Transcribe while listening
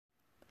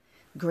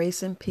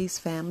Grace and peace,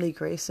 family.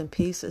 Grace and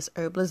peace. It's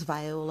Herbalist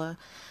Viola.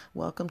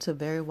 Welcome to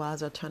Very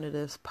Wise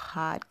Alternatives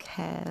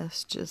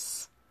podcast.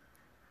 Just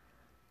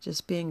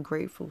being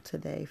grateful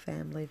today,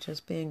 family.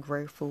 Just being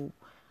grateful.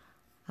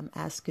 I'm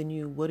asking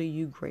you, what are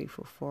you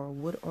grateful for?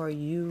 What are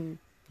you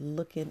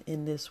looking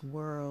in this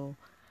world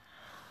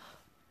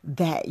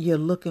that you're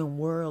looking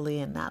worldly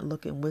and not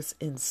looking what's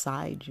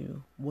inside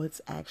you? What's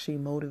actually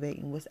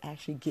motivating? What's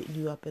actually getting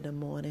you up in the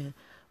morning?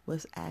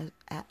 What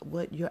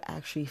you're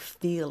actually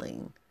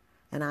feeling?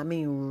 And I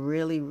mean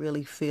really,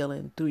 really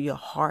feeling through your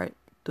heart,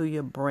 through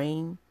your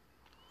brain.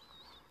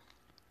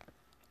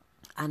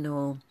 I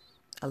know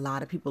a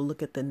lot of people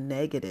look at the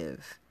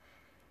negative,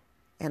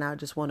 and I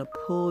just want to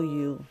pull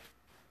you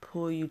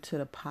to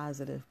the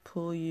positive,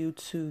 pull you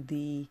to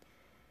the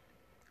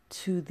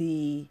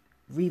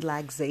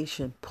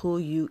relaxation, pull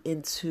you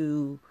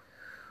into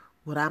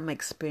what I'm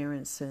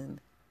experiencing,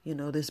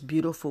 this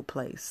beautiful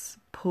place,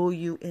 pull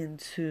you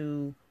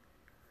into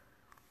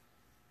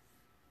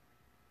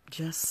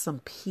just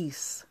some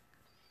peace,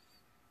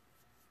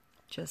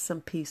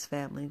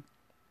 family.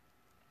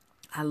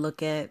 I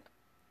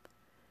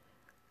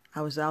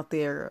was out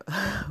there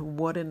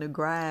watering the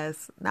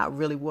grass, not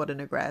really watering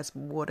the grass,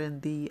 but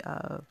watering the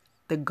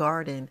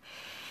garden.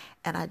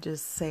 And I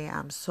just say,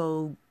 I'm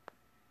so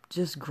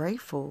just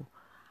grateful.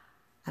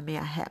 I mean,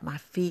 I had my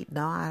feet.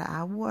 No,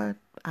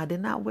 I did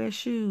not wear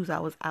shoes. I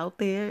was out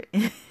there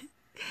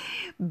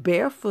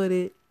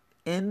barefooted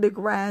in the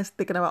grass,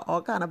 thinking about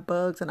all kind of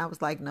bugs. And I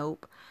was like,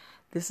 nope,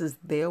 this is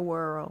their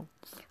world.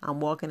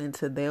 I'm walking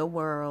into their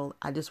world.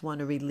 I just want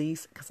to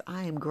release because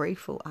I am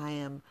grateful. I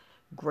am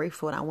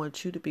grateful. And I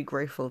want you to be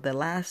grateful. The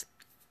last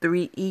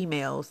 3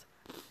 emails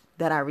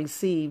that I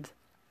received,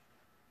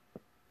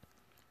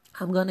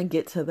 I'm going to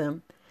get to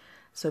them.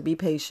 So be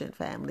patient,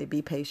 family.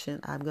 Be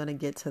patient. I'm going to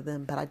get to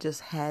them. But I just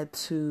had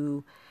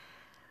to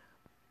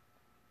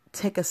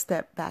take a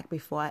step back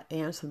before I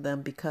answer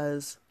them,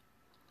 because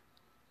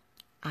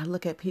I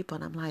look at people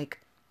and I'm like,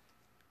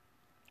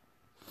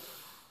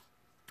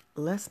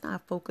 let's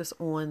not focus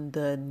on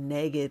the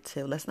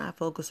negative. Let's not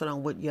focus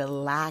on what you're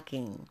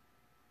lacking.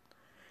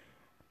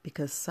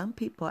 Because some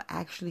people are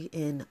actually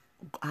in,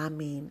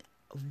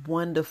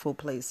 wonderful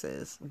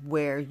places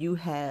where you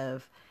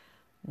have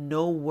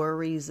no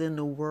worries in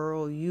the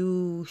world.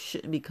 You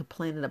shouldn't be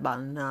complaining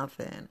about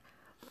nothing.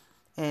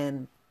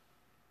 And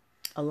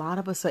a lot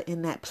of us are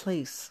in that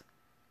place.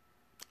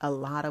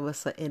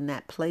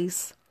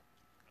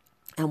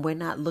 And we're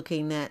not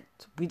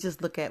we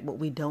just look at what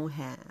we don't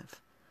have.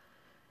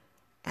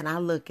 And I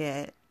look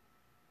at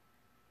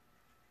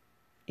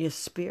your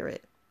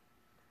spirit.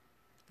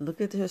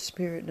 Look at your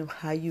spirit and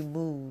how you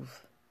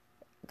move.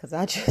 Because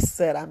I just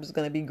said I'm just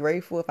going to be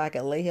grateful if I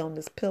can lay here on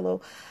this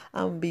pillow.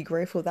 I'm going to be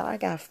grateful that I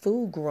got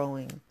food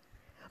growing.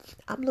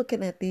 I'm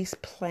looking at these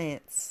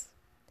plants.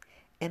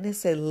 And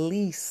it's at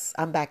least,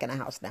 I'm back in the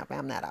house now, but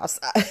I'm not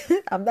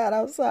outside. I'm not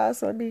outside.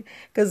 So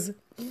because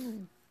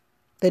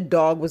the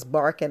dog was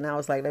barking. I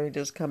was like, let me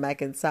just come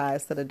back inside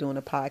instead of doing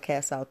a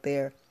podcast out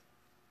there.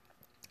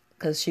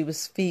 Because she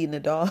was feeding the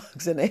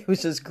dogs and they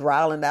was just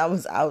growling. I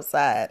was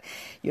outside.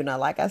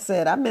 Like I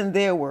said, I'm in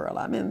their world.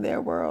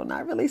 And I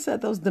really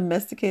said those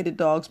domesticated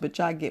dogs, but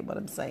y'all get what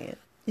I'm saying.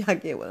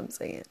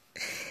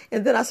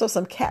 And then I saw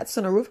some cats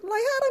on the roof. I'm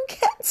like, how them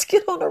cats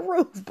get on the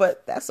roof?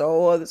 But that's a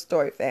whole other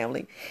story,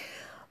 family.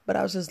 But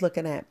I was just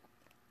looking at,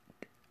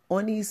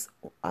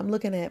 I'm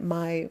looking at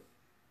my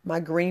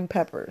green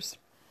peppers.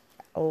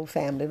 Oh,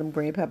 family, them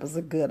green peppers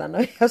are good. I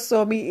know y'all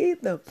saw me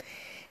eat them.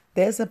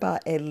 There's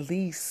about at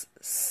least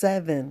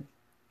 7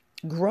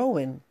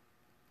 growing.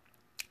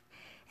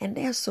 And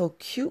they're so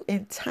cute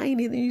and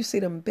tiny. Then you see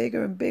them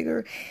bigger and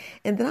bigger.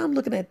 And then I'm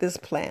looking at this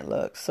plant.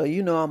 Look, so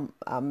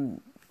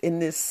I'm in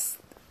this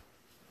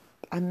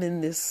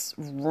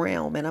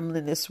realm and I'm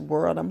in this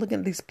world. I'm looking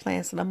at these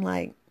plants and I'm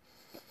like,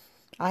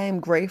 I am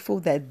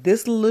grateful that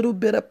this little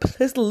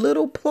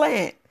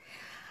plant.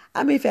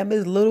 Family,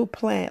 this little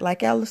plant,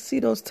 like y'all see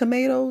those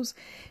tomatoes.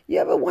 You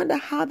ever wonder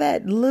how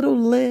that little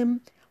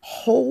limb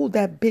hold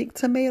that big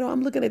tomato?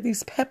 I'm looking at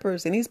these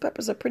peppers, and these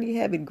peppers are pretty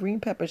heavy. Green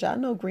peppers. Y'all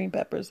know green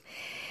peppers.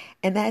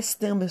 And that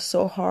stem is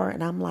so hard.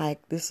 And I'm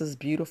like, this is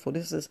beautiful.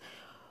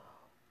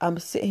 I'm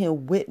sitting here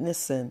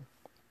witnessing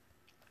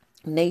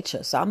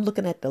nature. So I'm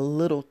looking at the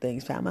little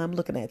things, family. I'm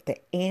looking at the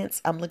ants.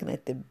 I'm looking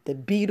at the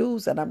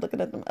beetles, and I'm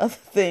looking at them other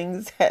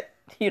things that,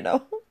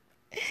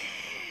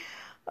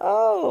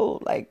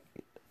 oh, like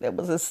there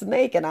was a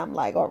snake, and I'm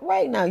like, all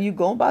right, now you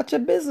going about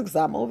your business.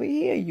 I'm over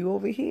here, you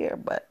over here.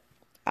 But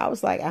I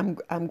was like,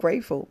 I'm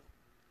grateful.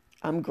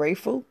 I'm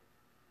grateful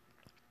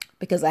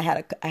because I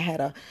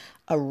had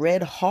a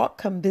red hawk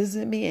come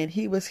visit me, and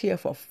he was here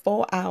for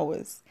 4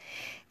 hours.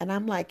 And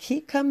I'm like,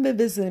 keep coming to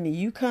visit me.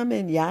 You come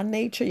in, y'all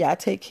nature, y'all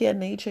take care of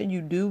nature, and you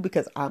do,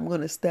 because I'm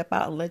going to step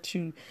out and let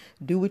you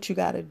do what you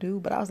got to do.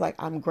 But I was like,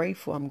 I'm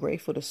grateful. I'm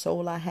grateful the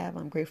soul I have.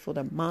 I'm grateful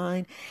to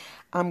mind.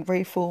 I'm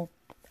grateful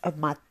of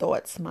my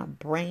thoughts, my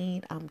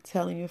brain. I'm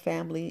telling you,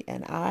 family.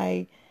 And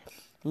I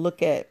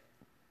look at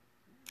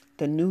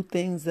the new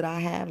things that I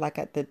have, like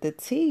at the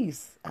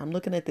teas. I'm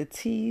looking at the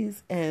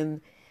teas and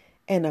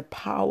the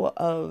power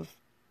of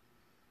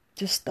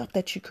just stuff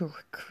that you could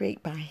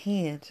create by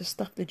hand, just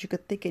stuff that you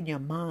could think in your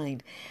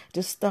mind,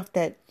 just stuff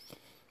that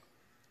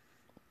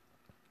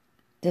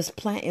this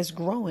plant is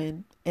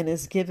growing and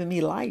it's giving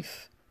me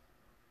life.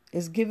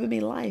 It's giving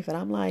me life. And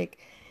I'm like,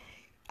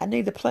 I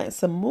need to plant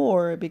some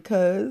more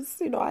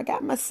because, I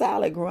got my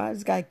salad growing. I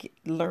just got to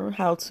learn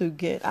how to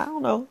get, I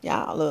don't know,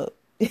 y'all look,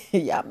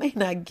 y'all may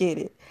not get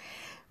it,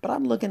 but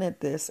I'm looking at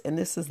this and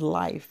this is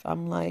life.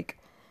 I'm like,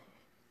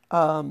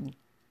 in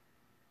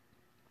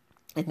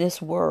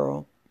this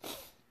world,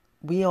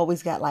 we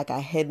always got like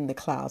our head in the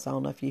clouds. I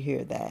don't know if you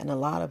hear that. And a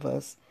lot of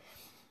us,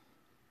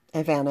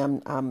 in fact,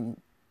 I'm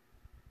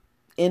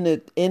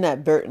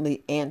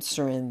inadvertently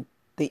answering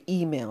the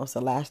emails,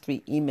 the last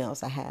 3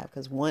 emails I have,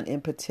 because one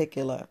in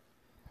particular,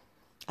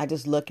 I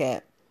just look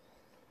at,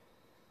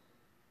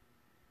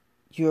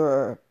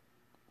 you're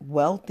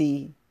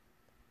wealthy,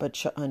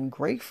 but you're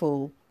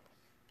ungrateful.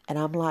 And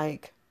I'm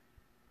like,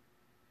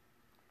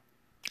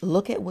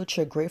 look at what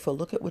you're grateful.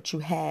 Look at what you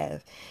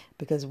have,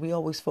 because we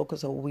always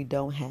focus on what we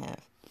don't have.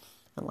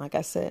 And like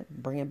I said,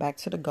 bring it back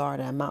to the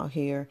garden. I'm out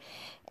here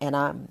and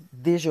I'm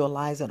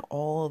visualizing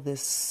all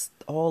this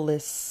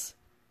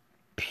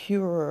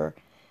pure.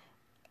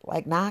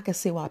 Like now I can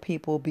see why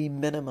people be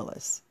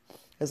minimalist.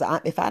 Because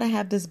if I didn't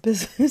have this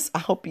business,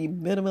 I'll be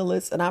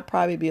minimalist and I'd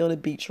probably be on the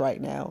beach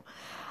right now.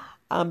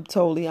 I'm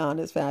totally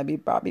honest, I'd be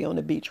probably on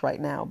the beach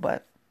right now.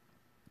 But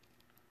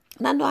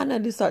and I know I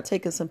need to start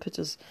taking some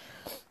pictures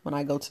when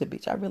I go to the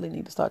beach. I really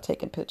need to start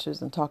taking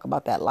pictures and talk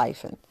about that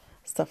life and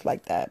stuff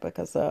like that,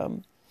 because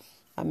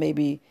I may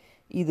be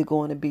either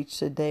going to the beach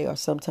today or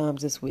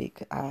sometimes this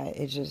week.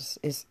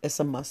 It's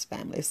a must,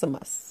 family. It's a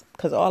must,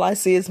 because all I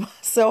see is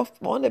myself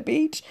on the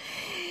beach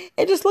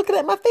and just looking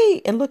at my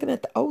feet and looking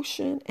at the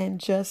ocean and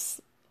just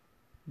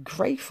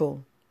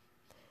grateful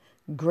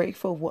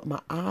what my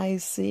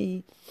eyes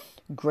see,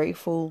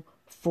 grateful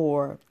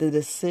for the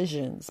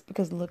decisions.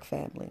 Because look,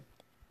 family,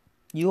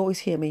 you always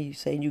hear me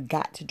saying you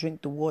got to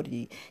drink the water.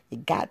 You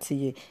got to,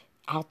 you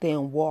out there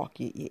and walk.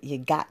 You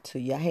got to.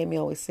 You hear me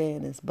always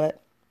saying this,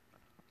 but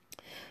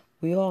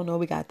we all know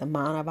we got the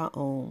mind of our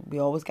own. We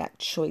always got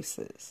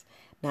choices.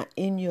 Now,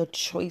 in your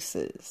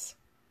choices,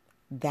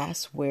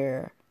 that's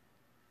where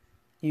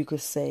you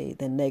could say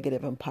the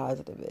negative and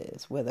positive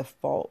is, where the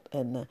fault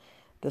and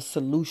the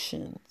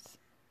solutions.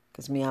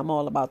 Because I'm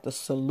all about the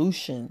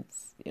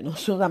solutions.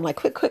 So I'm like,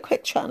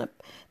 quick, trying to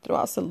throw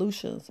out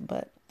solutions.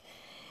 But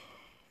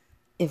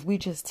if we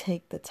just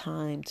take the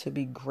time to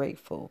be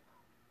grateful,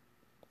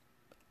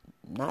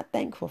 not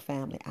thankful,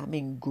 family, I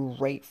mean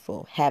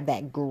grateful, have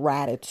that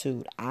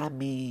gratitude. I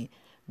mean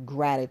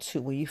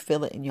gratitude. When you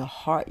feel it in your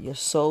heart, your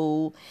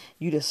soul,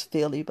 you just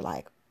feel it, you be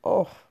like,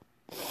 oh,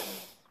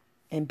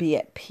 and be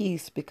at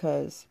peace,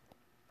 because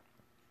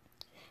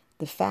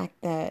the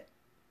fact that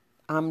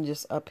I'm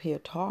just up here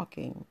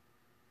talking,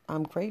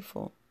 I'm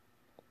grateful.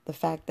 The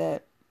fact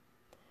that,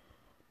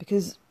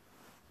 because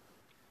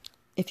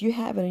if you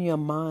have it in your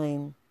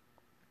mind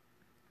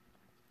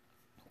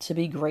to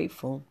be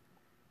grateful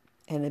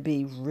and to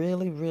be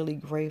really, really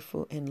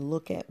grateful and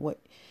look at what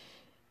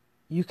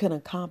you can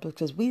accomplish,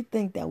 because we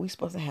think that we're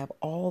supposed to have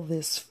all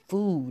this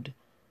food.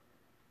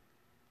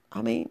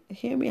 I mean,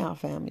 hear me out,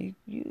 family.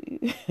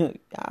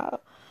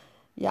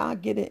 Y'all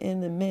get it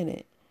in a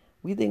minute.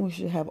 We think we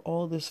should have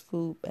all this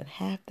food, but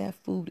half that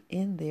food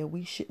in there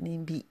we shouldn't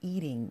even be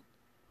eating.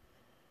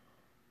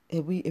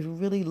 If we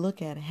really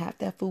look at it, half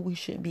that food we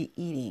shouldn't be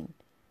eating,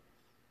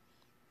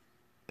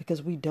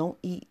 because we don't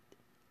eat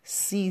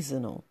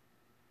seasonal.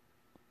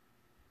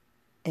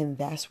 And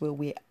that's where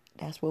we're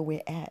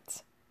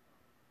at.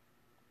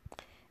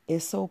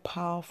 It's so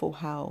powerful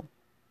how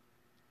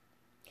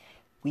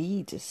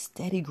we just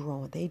steady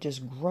growing. They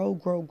just grow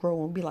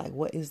and be like,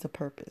 what is the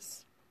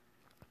purpose?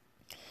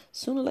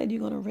 Sooner or later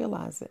you're going to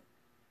realize it.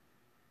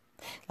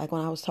 Like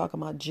when I was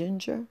talking about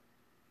ginger,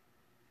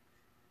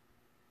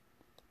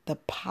 the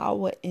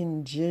power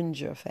in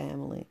ginger,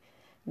 family.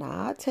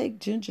 Now I take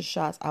ginger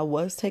shots. I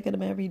was taking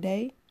them every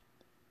day,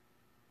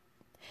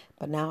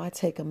 but now I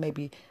take them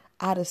maybe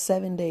out of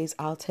 7 days,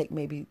 I'll take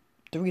maybe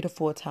 3 to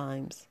 4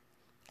 times.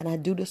 And I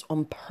do this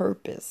on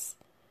purpose.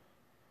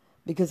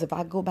 Because if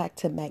I go back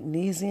to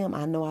magnesium,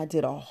 I know I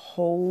did a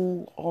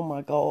whole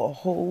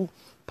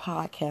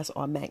podcast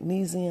on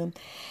magnesium.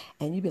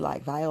 And you'd be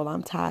like, Viola,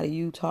 I'm tired of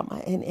you talking.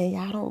 And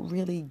y'all don't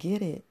really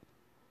get it.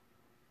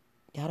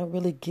 Y'all don't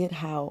really get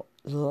how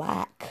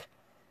lack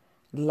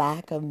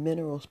of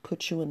minerals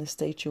put you in the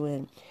state you're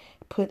in.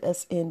 Put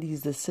us in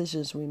these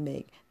decisions we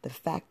make. The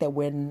fact that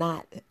we're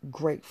not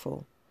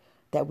grateful.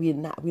 That we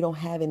don't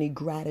have any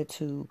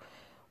gratitude.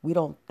 We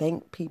don't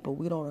thank people.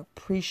 We don't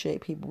appreciate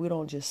people. We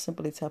don't just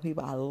simply tell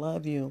people, I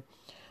love you.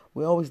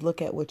 We always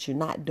look at what you're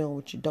not doing,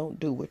 what you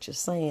don't do, what you're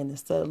saying,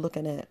 instead of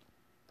looking at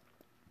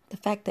the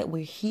fact that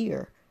we're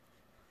here.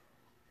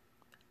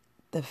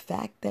 The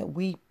fact that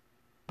we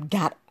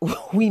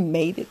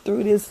made it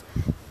through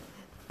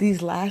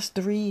these last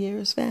 3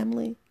 years,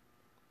 family.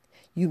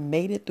 You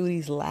made it through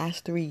these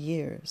last 3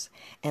 years.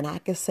 And I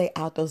can say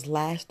out those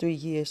last 3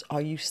 years,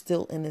 are you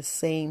still in the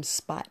same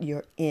spot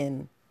you're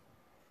in?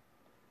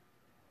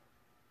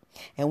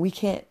 And we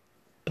can't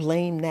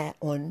blame that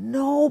on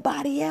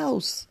nobody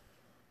else.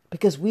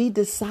 Because we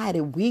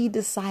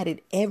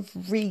decided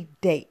every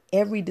day,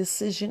 every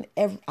decision,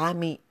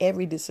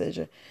 every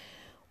decision,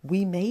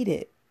 we made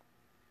it.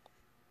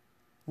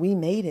 We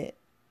made it.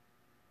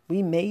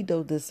 We made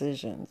those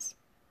decisions.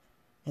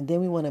 And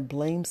then we want to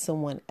blame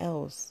someone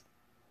else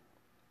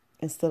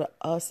instead of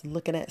us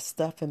looking at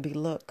stuff and be,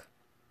 look,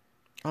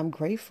 I'm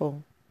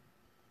grateful.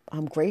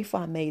 I'm grateful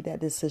I made that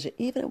decision,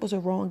 even if it was a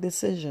wrong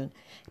decision,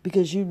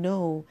 because you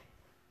know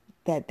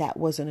that that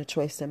wasn't a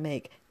choice to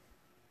make.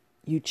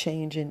 You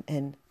change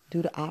and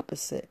do the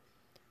opposite.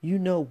 You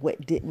know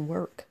what didn't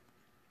work,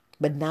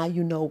 but now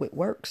you know what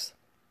works.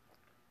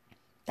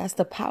 That's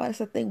the power. That's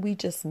the thing we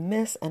just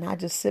miss. And I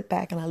just sit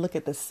back and I look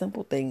at the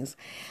simple things.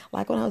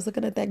 Like when I was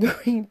looking at that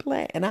green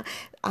plant, and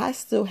I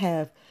still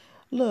have,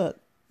 look,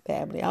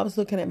 family, I was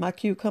looking at my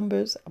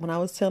cucumbers when I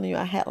was telling you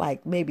I had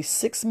like maybe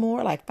 6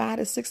 more, like 5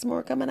 to 6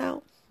 more coming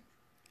out.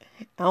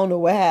 I don't know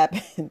what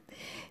happened.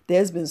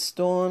 There's been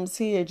storms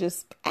here.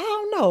 I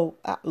don't know.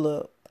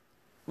 Look,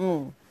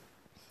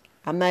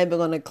 I'm not even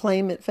going to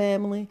claim it,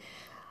 family.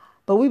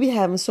 But we be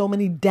having so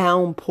many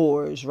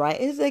downpours, right?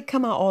 As they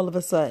come out all of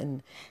a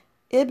sudden,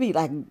 it'd be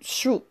like,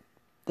 shoot,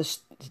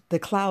 the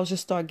clouds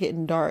just start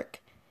getting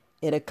dark.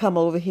 It'll come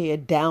over here,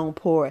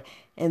 downpour.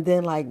 And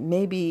then like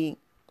maybe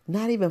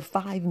not even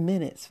 5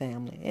 minutes,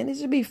 family. And it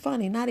should be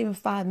funny, not even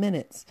 5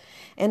 minutes.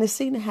 And it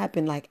seemed to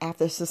happen like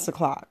after 6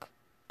 o'clock.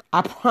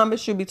 I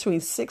promise you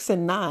between 6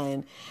 and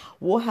 9,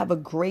 we'll have a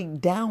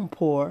great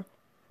downpour.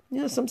 You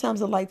know, sometimes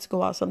the lights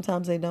go out,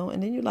 sometimes they don't.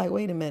 And then you're like,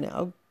 wait a minute,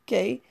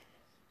 okay.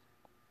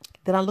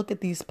 Then I look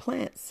at these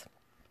plants.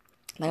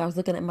 Like I was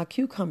looking at my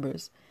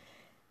cucumbers.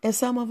 And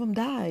some of them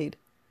died.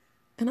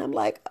 And I'm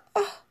like,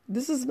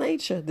 this is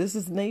nature. This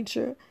is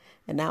nature.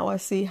 And now I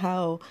see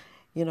how,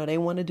 they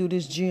want to do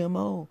this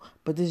GMO.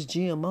 But this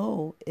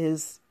GMO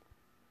is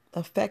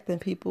affecting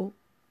people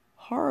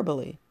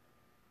horribly.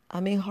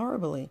 I mean,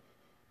 horribly.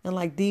 And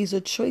like, these are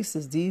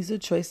choices. These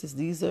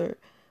are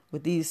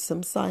with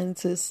some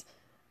scientists,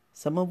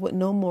 some of with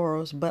no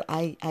morals. But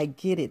I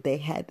get it. They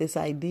had this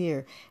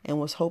idea and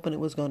was hoping it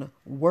was going to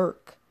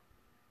work.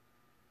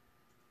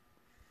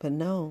 But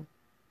no.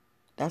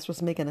 That's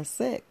what's making us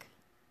sick.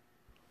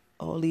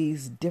 All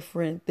these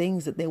different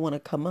things that they want to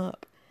come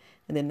up.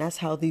 And then that's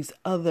how these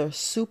other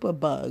super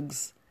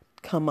bugs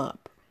come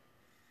up.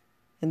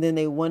 And then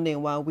they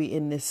wondering why we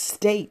in this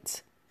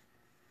state.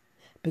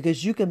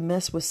 Because you can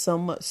mess with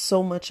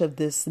so much of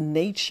this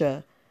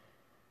nature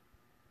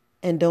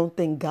and don't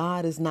think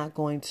God is not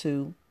going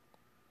to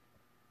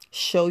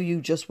show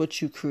you just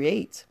what you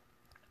create.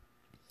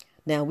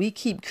 Now we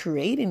keep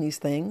creating these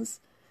things.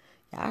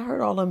 I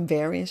heard all them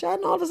variants. I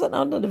know all of a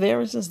sudden all the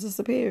variants just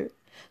disappeared.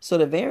 So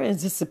the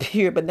variants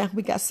disappeared, but now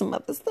we got some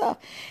other stuff.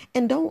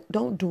 And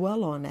don't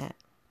dwell on that.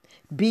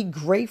 Be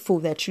grateful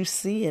that you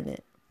see in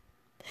it.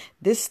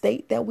 This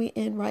state that we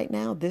in right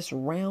now, this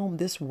realm,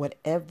 this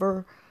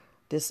whatever,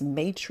 this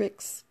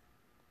matrix.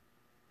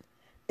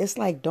 It's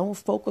like, don't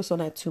focus on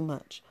that too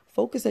much.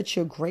 Focus that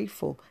you're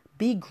grateful.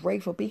 Be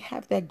grateful.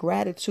 Have that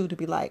gratitude to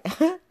be like,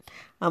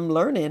 I'm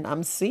learning,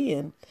 I'm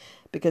seeing.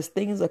 Because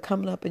things are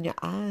coming up in your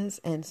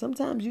eyes. And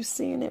sometimes you're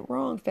seeing it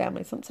wrong,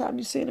 family. Sometimes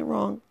you're seeing it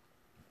wrong.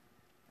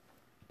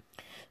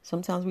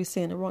 Sometimes we're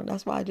seeing it wrong.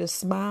 That's why I just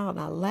smile and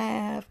I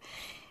laugh.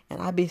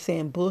 And I be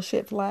saying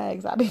bullshit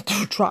flags. I be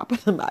dropping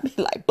them. I be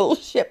like,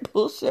 bullshit.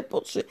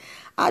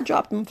 I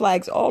drop them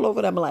flags all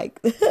over them.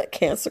 Like,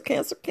 cancel.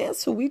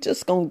 We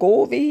just going to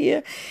go over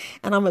here.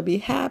 And I'm going to be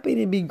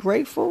happy and be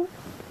grateful.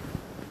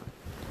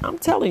 I'm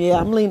telling you,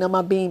 I'm leaning on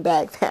my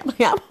beanbag, family.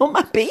 I'm on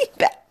my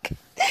beanbag.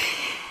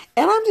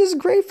 And I'm just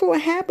grateful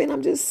and happy. And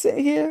I'm just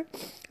sitting here.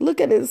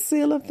 Look at this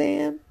ceiling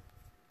fan.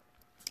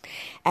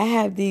 I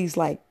have these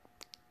like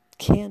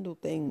candle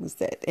things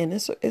and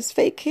it's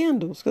fake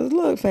candles. Because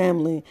look,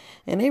 family,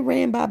 and they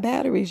ran by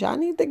batteries. Y'all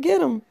need to get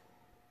them.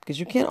 Because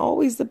you can't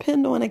always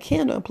depend on a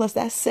candle. And plus,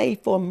 that's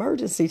safe for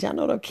emergencies. Y'all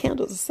know the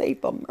candles are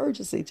safe for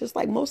emergency. Just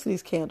like most of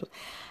these candles.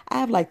 I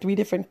have like three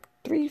to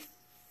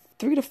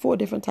four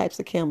different types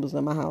of candles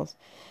in my house.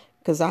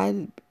 Because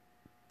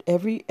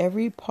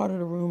every part of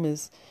the room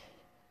is...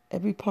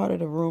 Every part of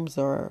the rooms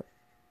are,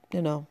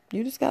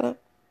 you just got to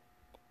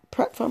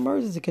prep for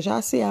emergency. Because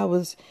y'all see, I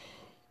was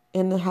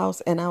in the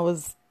house and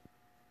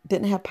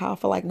didn't have power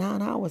for like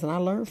 9 hours. And I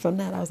learned from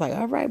that. I was like,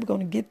 all right, we're going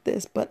to get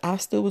this. But I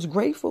still was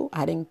grateful.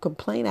 I didn't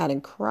complain. I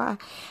didn't cry.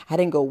 I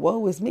didn't go,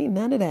 woe is me.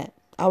 None of that.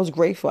 I was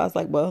grateful. I was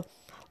like, well,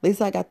 at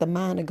least I got the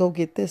mind to go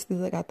get this. At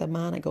least I got the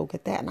mind to go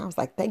get that. And I was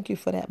like, thank you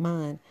for that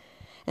mind.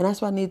 And that's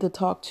why I need to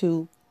talk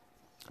to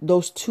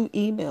those 2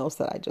 emails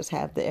that I just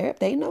have there.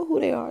 They know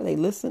who they are. They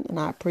listen, and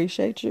I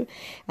appreciate you.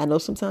 I know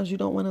sometimes you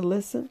don't want to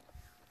listen.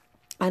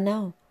 I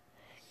know.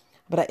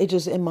 But it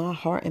just in my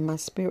heart and my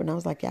spirit. And I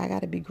was like, yeah, I got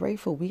to be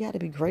grateful. We got to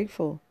be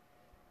grateful.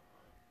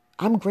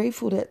 I'm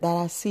grateful that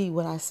I see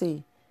what I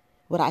see.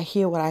 What I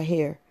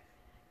hear.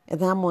 And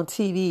then I'm on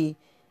TV,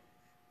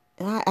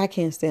 and I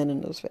can't stand the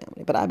news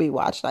family, but I be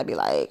watching. I be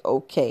like,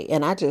 okay.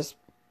 And I just,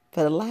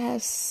 for the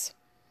last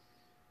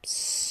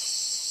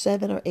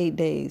 7 or 8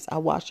 days, I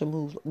watched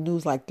the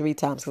news like 3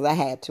 times because I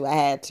had to.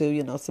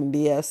 Some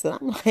BS. And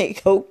I'm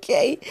like,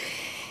 okay.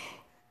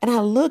 And I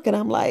look and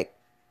I'm like,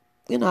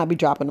 I'd be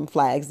dropping them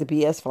flags, the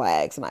BS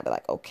flags. And I'd be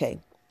like, okay,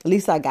 at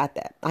least I got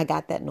that. I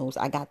got that news.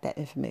 I got that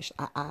information.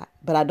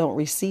 But I don't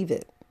receive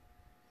it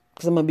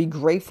because I'm going to be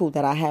grateful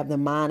that I have the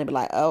mind and be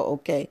like, oh,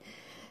 okay.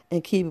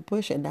 And keep it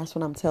pushing. That's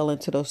what I'm telling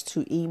to those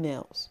 2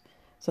 emails.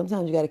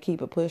 Sometimes you got to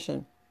keep it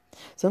pushing.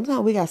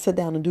 Sometimes we got to sit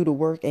down and do the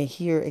work and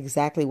hear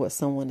exactly what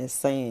someone is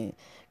saying.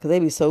 Because they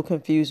be so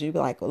confused. You be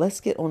like, well, let's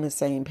get on the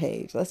same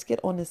page. Let's get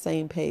on the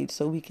same page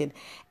so we can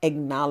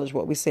acknowledge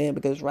what we're saying.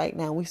 Because right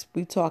now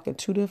we talk in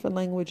 2 different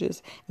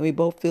languages and we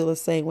both feel the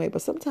same way.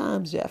 But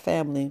sometimes,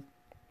 family,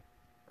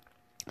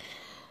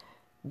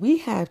 we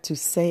have to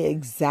say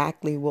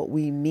exactly what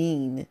we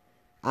mean.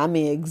 I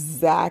mean,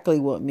 exactly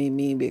what we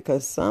mean.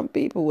 Because some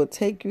people will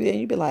take you there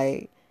and you be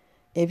like,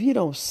 if you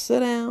don't sit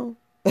down...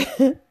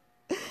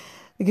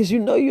 Because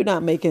you're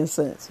not making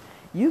sense.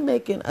 You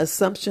make an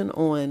assumption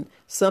on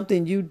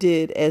something you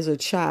did as a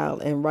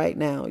child, and right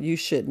now you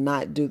should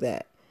not do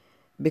that.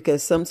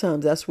 Because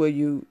sometimes that's where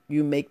you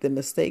make the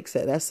mistakes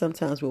at. That's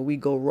sometimes where we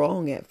go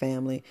wrong at,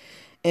 family.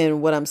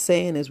 And what I'm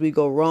saying is we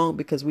go wrong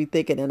because we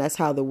think it, and that's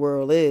how the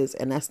world is,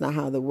 and that's not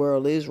how the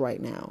world is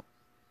right now.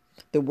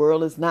 The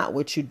world is not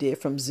what you did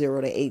from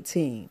 0 to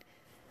 18.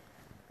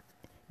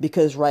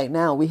 Because right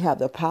now we have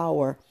the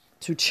power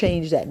to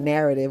change that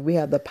narrative. We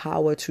have the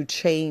power to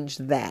change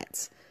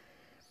that.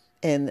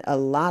 And a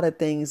lot of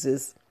things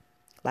is,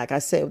 like I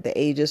said, the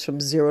ages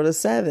from 0 to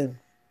 7.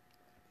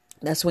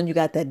 That's when you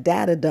got that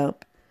data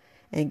dump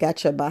and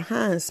got your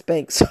behind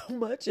spanked so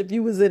much if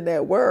you was in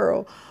that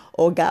world,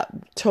 or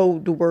got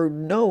told the word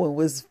no and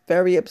was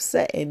very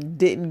upset and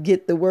didn't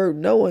get the word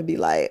no and be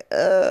like,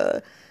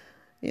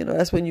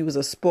 that's when you was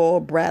a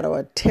spoiled brat or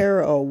a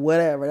terror or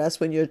whatever. That's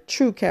when your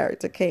true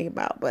character came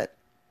out. But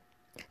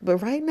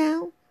right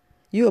now,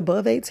 you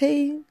above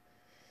 18,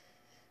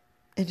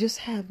 and just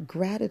have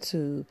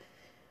gratitude.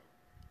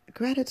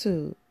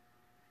 Gratitude.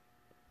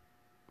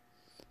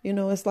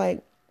 It's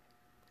like,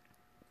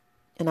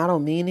 and I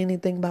don't mean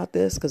anything about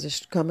this because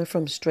it's coming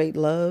from straight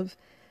love.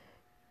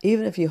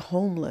 Even if you're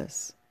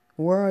homeless,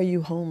 where are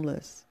you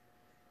homeless?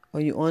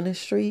 Are you on the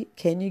street?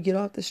 Can you get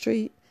off the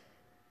street?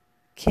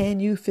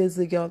 Can you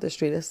physically get off the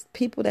street? There's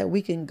people that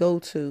we can go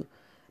to,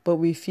 but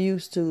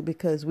refuse to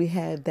because we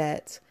have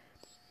that,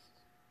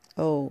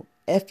 oh,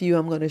 F you,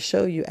 I'm going to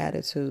show you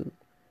attitude.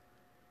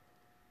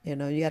 You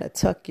got to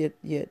tuck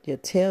your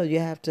tail. You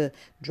have to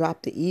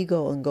drop the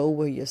ego and go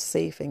where you're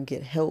safe and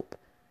get help.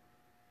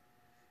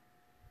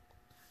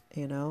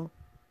 You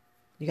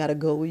got to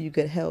go where you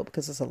get help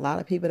because there's a lot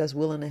of people that's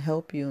willing to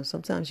help you. And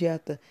sometimes you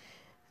have to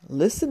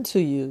listen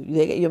to you.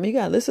 You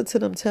got to listen to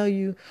them tell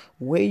you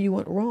where you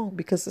went wrong,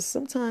 because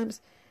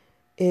sometimes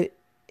it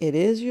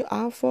is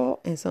our fault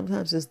and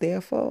sometimes it's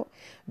their fault.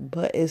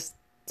 But it's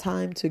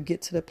time to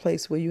get to the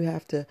place where you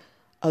have to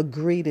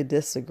agree to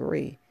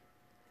disagree,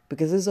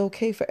 because it's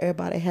okay for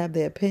everybody to have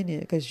their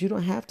opinion, because you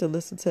don't have to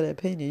listen to their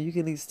opinion. You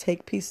can at least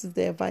take pieces of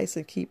their advice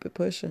and keep it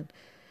pushing.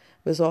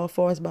 But it's all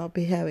for us about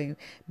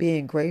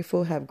being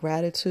grateful, have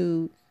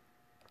gratitude,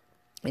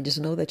 and just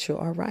know that you're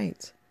all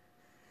right.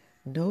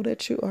 Know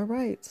that you are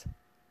right.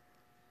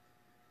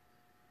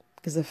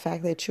 Because the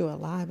fact that you're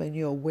alive and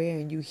you're aware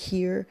and you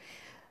hear,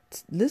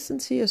 listen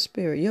to your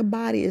spirit. Your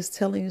body is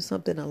telling you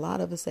something. A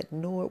lot of us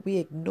ignore it. We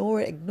ignore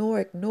it.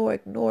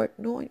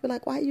 You're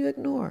like, why you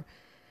ignore?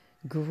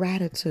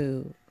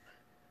 Gratitude.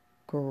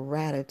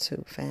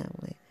 Gratitude,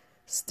 family.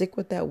 Stick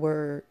with that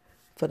word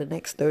for the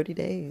next 30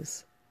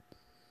 days.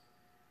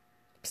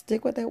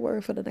 Stick with that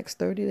word for the next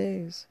 30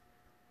 days.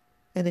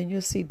 And then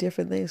you'll see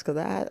different things.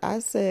 Because I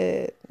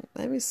said,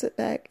 let me sit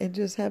back and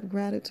just have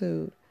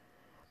gratitude.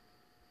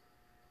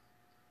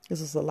 Because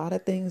there's a lot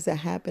of things that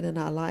happen in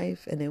our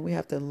life. And then we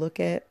have to look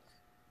at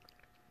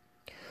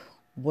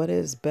what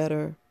is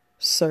better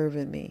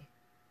serving me.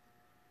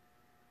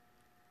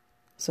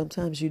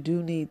 Sometimes you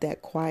do need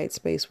that quiet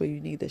space where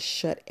you need to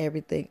shut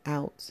everything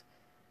out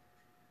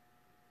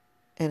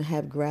and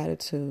have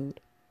gratitude.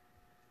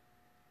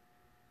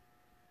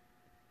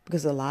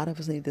 Because a lot of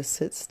us need to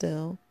sit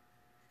still,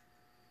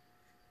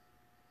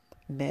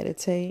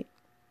 meditate.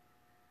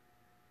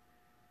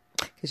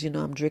 Because,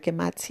 I'm drinking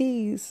my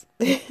teas.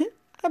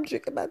 I'm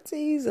drinking my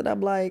teas and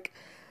I'm like,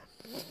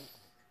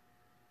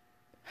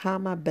 how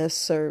am I best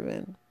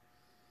serving?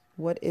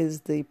 What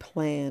is the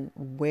plan?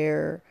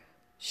 Where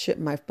should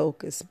my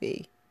focus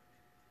be?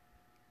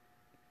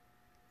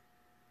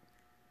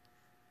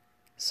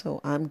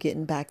 So I'm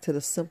getting back to the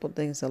simple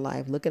things in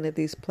life. Looking at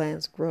these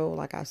plants grow.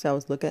 Like I said, I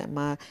was looking at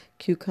my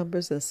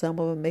cucumbers and some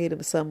of them made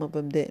them, some of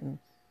them didn't.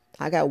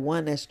 I got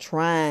one that's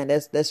trying,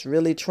 that's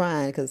really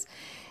trying, because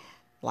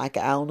like,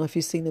 I don't know if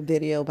you've seen the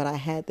video, but I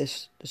had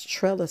this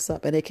trellis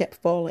up and it kept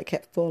falling,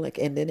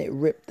 and then it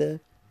ripped the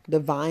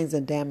vines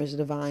and damaged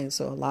the vines.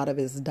 So a lot of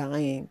it's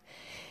dying.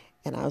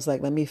 And I was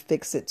like, let me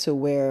fix it to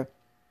where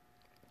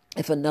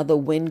if another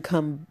wind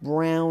come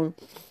round,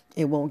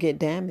 it won't get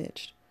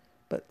damaged.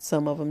 But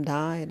some of them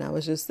died. And I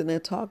was just sitting there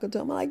talking to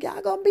them. I'm like,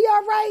 y'all gonna be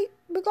all right.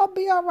 We're gonna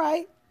be all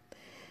right.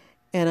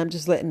 And I'm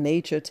just letting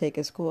nature take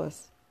its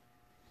course.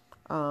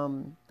 I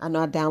know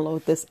I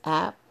download this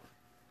app,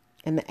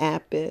 and the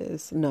app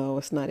is, no,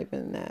 it's not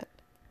even that.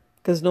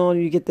 Because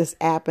normally you get this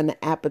app, and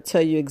the app will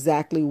tell you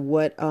exactly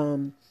what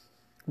the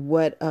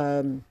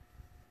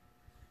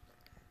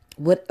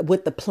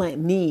plant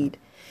need.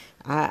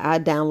 I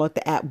download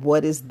the app.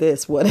 What is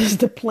this? What is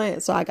the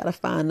plant? So I got to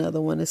find another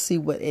one to see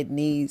what it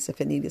needs.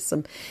 If it needed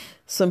some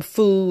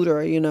food,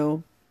 or,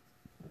 I'm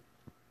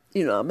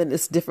in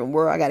this different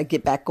world. I got to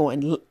get back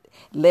on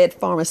Lead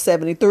Farmer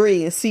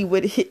 73 and see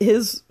what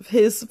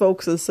his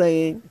folks are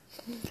saying.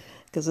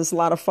 Because there's a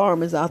lot of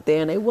farmers out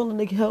there, and they're willing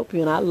to help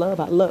you. And I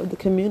love the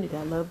community.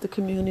 I love the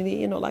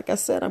community. Like I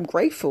said, I'm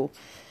grateful.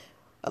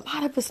 A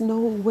lot of us know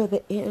where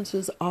the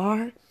answers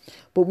are,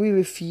 but we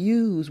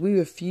refuse. We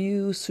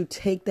refuse to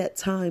take that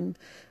time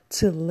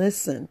to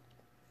listen.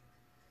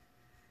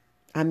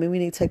 I mean, we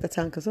need to take the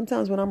time, because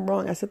sometimes when I'm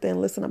wrong, I sit there and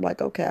listen. I'm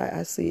like, okay,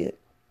 I see it.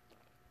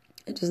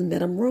 It just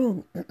meant I'm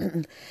wrong.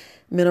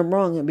 Meant I'm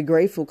wrong, and be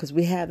grateful, because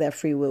we have that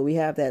free will. We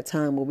have that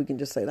time where we can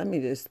just say, let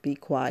me just be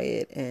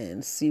quiet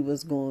and see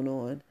what's going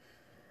on.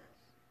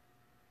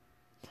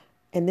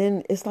 And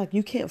then it's like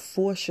you can't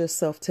force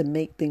yourself to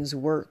make things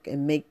work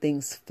and make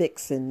things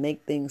fix and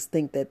make things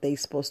think that they're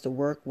supposed to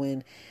work,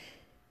 when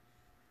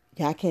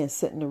I can't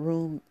sit in the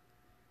room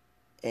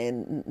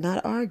and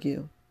not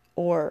argue,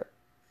 or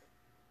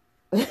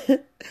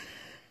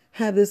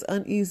have this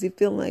uneasy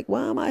feeling like,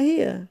 why am I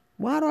here?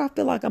 Why do I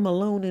feel like I'm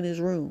alone in this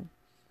room?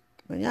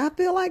 When y'all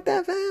feel like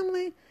that,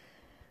 family,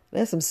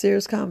 there's some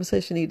serious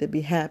conversation need to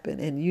be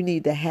happening, and you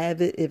need to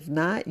have it. If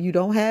not, you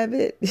don't have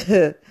it.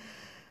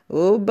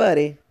 Oh,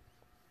 buddy.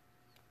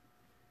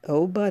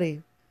 Oh,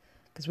 buddy.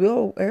 Because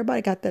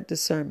everybody got that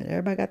discernment.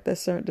 Everybody got that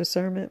certain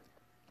discernment.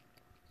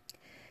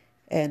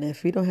 And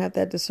if we don't have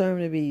that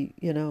discernment to be,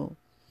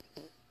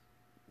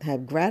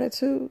 have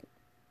gratitude,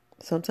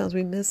 sometimes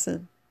we're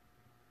missing.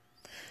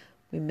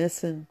 We're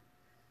missing.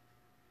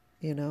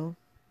 We're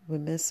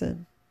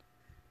missing.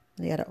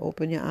 You got to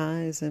open your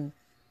eyes and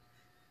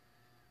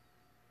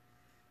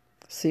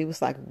see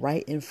what's like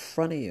right in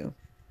front of you.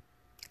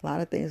 A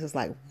lot of things is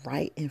like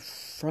right in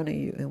front of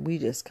you, and we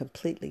just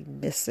completely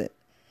miss it.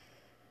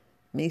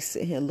 Me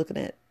sitting here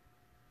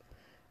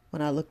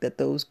when I looked at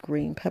those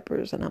green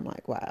peppers, and I'm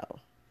like, wow,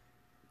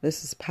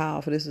 this is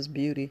powerful. This is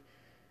beauty.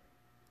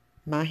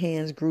 My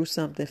hands grew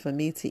something for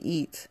me to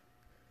eat.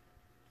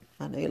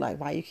 I know you're like,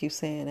 why you keep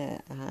saying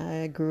that?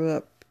 I grew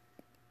up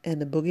in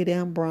the Boogie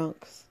Down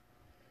Bronx.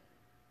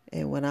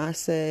 And when I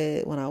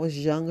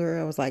was younger,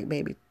 I was like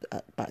maybe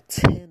about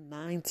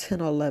 9,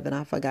 10 or 11.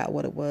 I forgot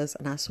what it was.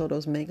 And I saw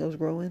those mangoes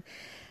growing.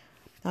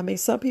 I mean,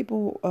 some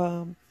people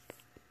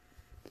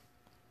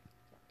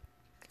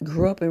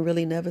grew up and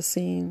really never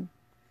seen,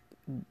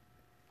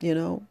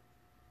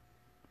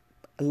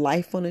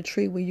 life on a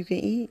tree where you can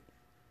eat.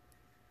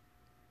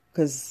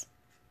 Because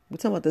we're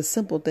talking about the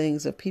simple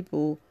things that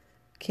people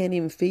can't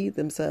even feed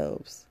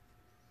themselves.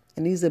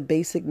 And these are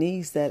basic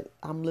needs that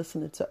I'm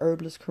listening to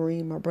Herbalist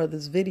Kareem, my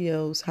brother's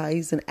videos, how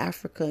he's in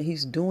Africa,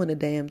 he's doing the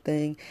damn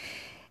thing.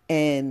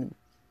 And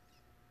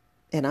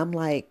I'm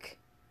like,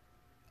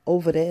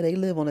 over there, they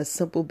live on a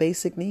simple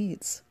basic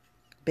needs.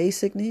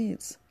 Basic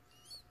needs.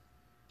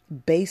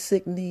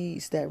 Basic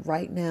needs that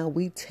right now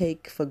we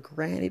take for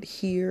granted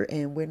here,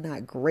 and we're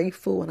not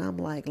grateful. And I'm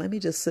like, let me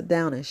just sit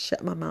down and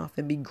shut my mouth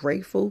and be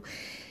grateful,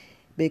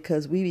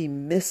 because we be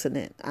missing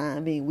it.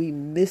 I mean, we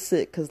miss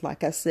it because,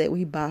 like I said,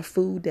 we buy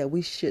food that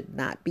we should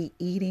not be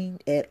eating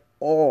at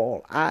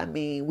all. I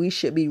mean, we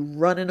should be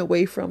running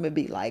away from it,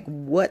 be like,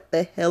 what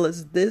the hell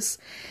is this?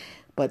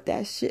 But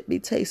that shit be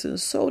tasting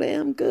so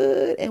damn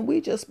good, and we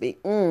just be,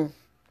 And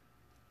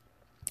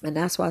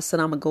that's why I said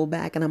I'm going to go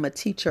back and I'm going to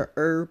teach a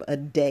herb a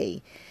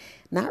day.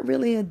 Not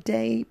really a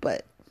day,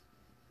 but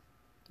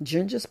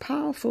ginger's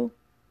powerful.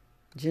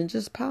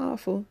 Ginger's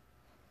powerful.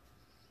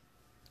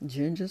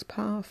 Ginger's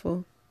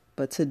powerful.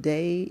 But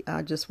today,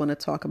 I just want to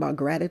talk about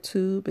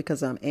gratitude,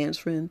 because I'm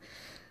answering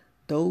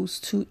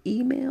those 2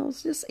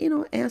 emails. Just,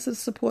 answer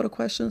supporter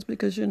questions,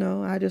 because,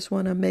 I just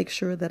want to make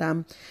sure that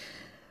I'm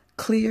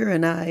clear,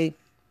 and I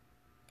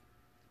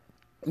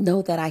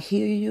know that I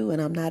hear you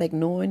and I'm not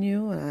ignoring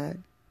you.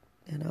 And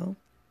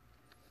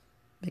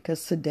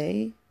because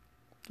today,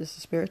 the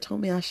Spirit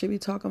told me I should be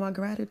talking about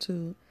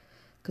gratitude,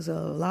 because a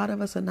lot of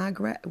us are not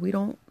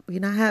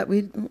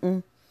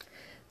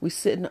we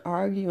sit and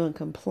argue and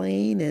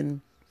complain,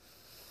 and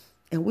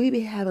we be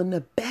having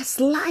the best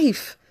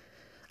life.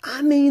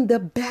 I mean, the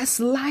best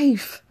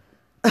life.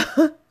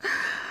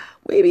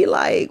 We be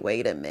like,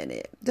 wait a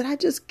minute. Did I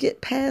just get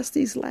past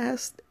these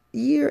last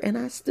year and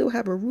I still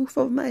have a roof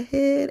over my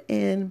head,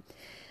 and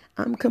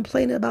I'm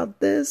complaining about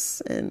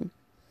this? And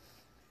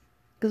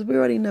because we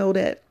already know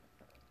that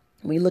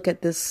when we look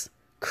at this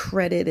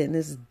credit and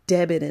this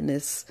debit and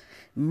this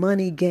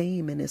money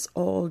game, and it's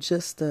all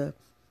just a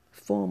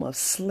form of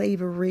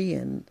slavery,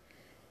 and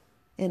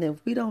And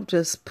if we don't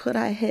just put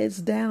our heads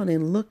down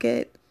and look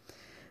at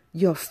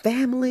your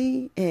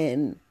family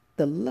and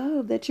the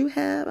love that you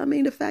have, I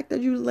mean, the fact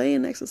that you're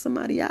laying next to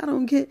somebody, I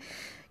don't get,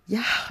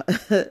 yeah,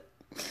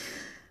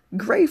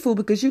 grateful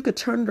because you could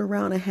turn it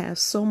around and have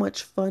so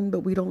much fun, but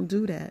we don't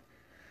do that.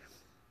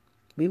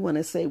 We want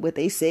to say what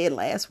they said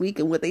last week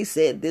and what they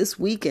said this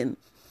week, and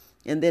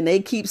then they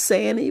keep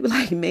saying it. You're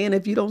like, man,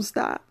 if you don't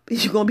stop,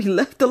 you're going to be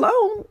left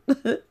alone.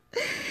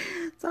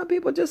 Some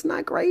people just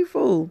not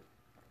grateful.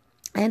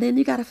 And then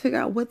you got to figure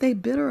out what they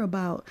bitter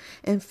about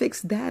and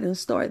fix that and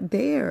start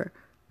there,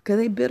 because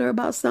they bitter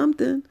about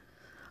something,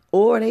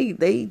 or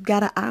they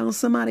got an eye on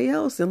somebody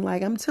else. And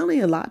like I'm telling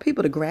you, a lot of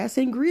people, the grass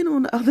ain't green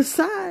on the other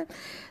side.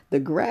 The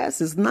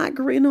grass is not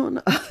green on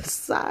the other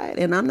side.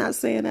 And I'm not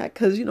saying that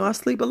because, I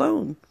sleep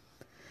alone.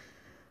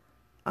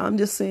 I'm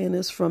just saying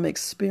this from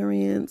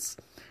experience,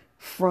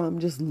 from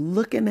just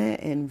looking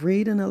at and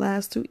reading the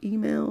last 2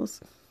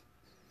 emails.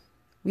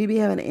 We be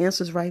having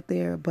answers right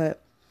there,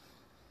 but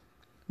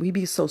we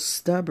be so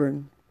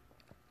stubborn.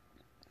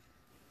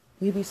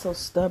 We be so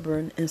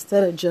stubborn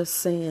instead of just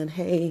saying,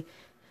 hey,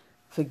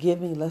 forgive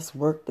me, let's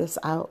work this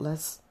out.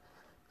 Let's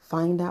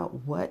find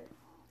out what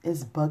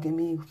is bugging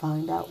me.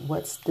 Find out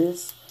what's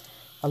this.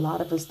 A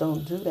lot of us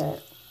don't do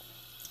that.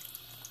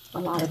 A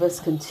lot of us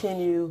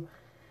continue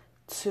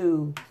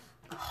to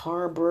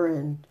harbor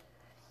and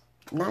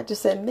not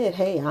just admit,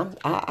 hey,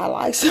 I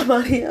like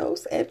somebody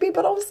else. And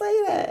people don't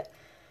say that.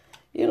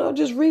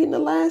 Just reading the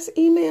last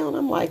email, and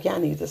I'm like, y'all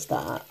need to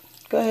stop.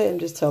 Go ahead and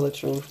just tell the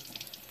truth.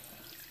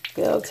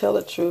 They'll tell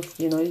the truth,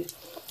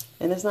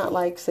 And it's not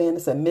like saying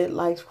it's a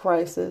midlife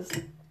crisis.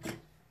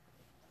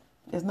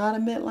 It's not a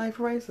midlife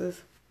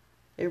crisis.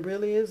 It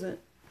really isn't.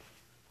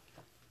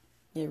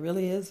 It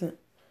really isn't.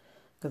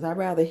 Because I'd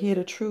rather hear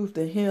the truth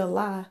than hear a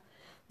lie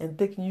and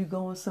thinking you're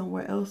going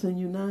somewhere else and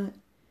you're not.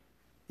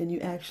 And you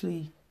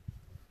actually,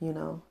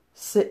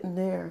 sitting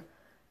there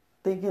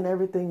thinking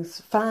everything's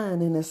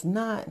fine and it's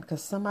not,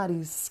 because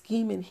somebody's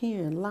scheming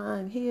here and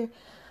lying here.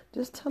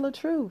 Just tell the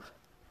truth.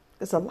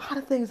 There's a lot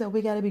of things that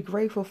we got to be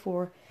grateful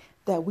for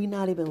that we're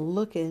not even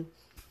looking.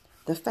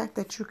 The fact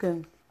that you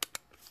can,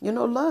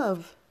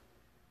 love.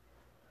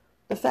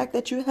 The fact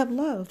that you have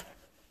love.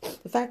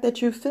 The fact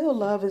that you feel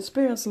love,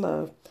 experience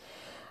love.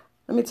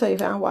 Let me tell you,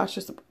 I watched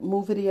this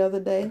movie the other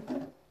day.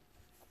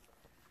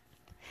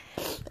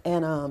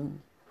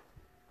 And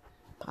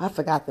I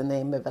forgot the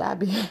name of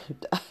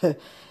it.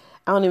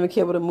 I don't even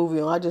care what a movie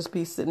on. I'll just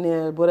be sitting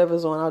there,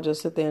 whatever's on, I'll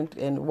just sit there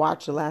and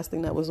watch the last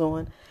thing that was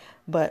on.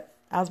 But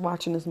I was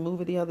watching this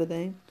movie the other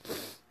day,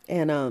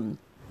 and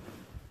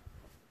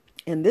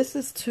this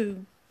is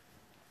to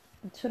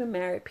the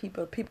married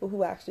people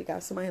who actually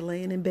got somebody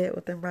laying in bed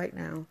with them right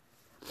now.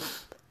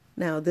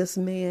 Now, this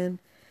man,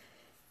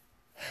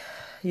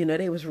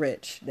 they was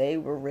rich. They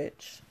were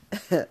rich.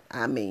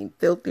 I mean,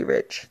 filthy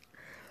rich,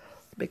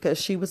 because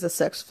she was a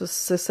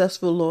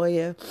successful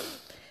lawyer.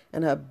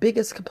 And her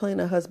biggest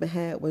complaint her husband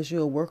had was,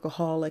 you're a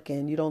workaholic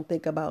and you don't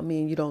think about me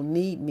and you don't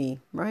need me,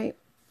 right?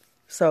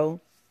 So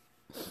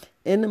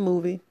in the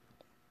movie,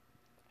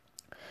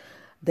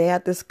 they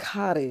had this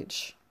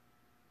cottage.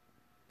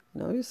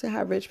 You see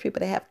how rich people,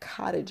 they have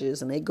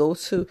cottages and they go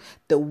to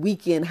the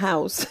weekend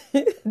house,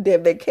 their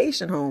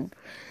vacation home.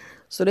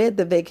 So they're at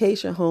the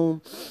vacation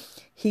home.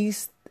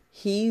 He's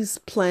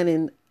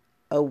planning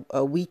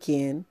a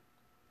weekend,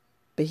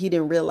 but he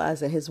didn't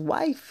realize that his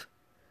wife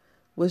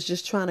was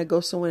just trying to go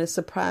somewhere and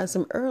surprise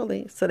him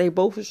early. So they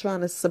both was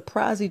trying to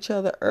surprise each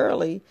other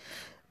early.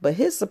 But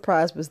his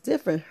surprise was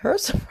different. Her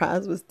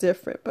surprise was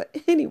different. But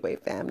anyway,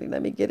 family,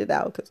 let me get it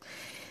out. Because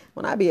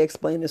when I be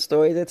explaining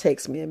stories, it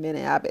takes me a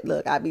minute.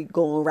 I be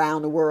going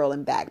around the world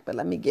and back. But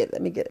let me get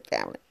it,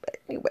 family. But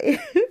anyway,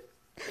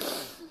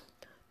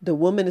 the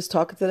woman is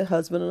talking to the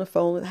husband on the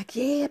phone. Like,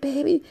 yeah,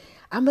 baby,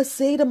 I'm going to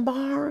see you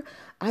tomorrow.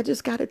 I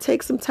just got to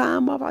take some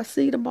time off. I'll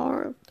see you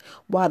tomorrow.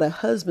 While the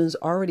husband's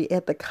already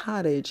at the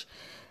cottage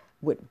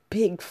with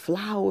big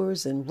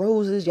flowers and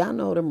roses. Y'all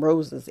know them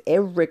roses.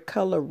 Every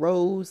color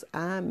rose.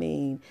 I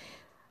mean,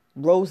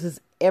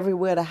 roses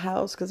everywhere the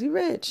house. Because he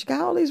rich.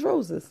 Got all these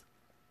roses.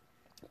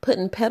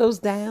 Putting petals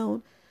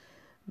down.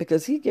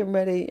 Because he getting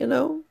ready,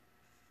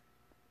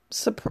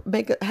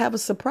 have a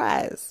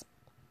surprise.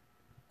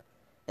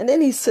 And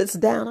then he sits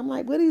down. I'm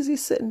like, what is he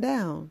sitting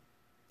down?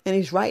 And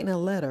he's writing a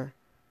letter.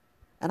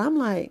 And I'm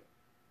like,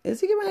 is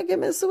he going to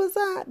commit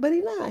suicide? But he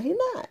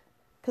not.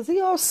 Because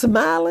he all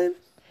smiling.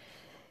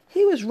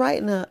 He was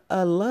writing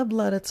a love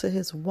letter to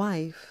his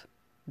wife,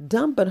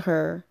 dumping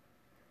her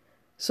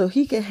so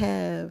he could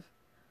have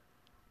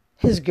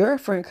his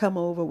girlfriend come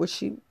over, which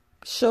she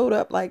showed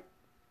up like,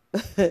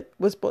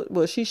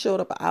 she showed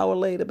up an hour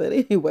later. But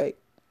anyway,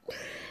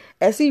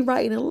 as he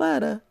writing a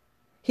letter,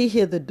 he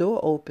hear the door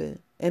open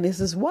and it's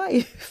his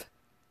wife.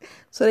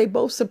 So they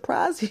both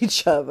surprise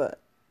each other.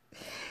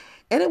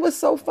 And it was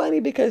so funny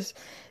because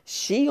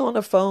she on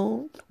the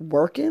phone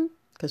working,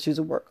 because she's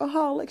a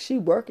workaholic. She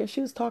working.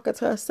 She was talking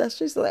to her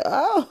sister. She's like,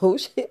 oh,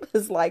 she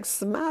was like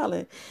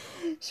smiling.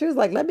 She was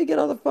like, let me get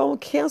on the phone,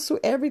 cancel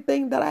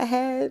everything that I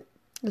had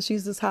And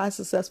she's this high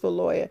successful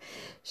lawyer.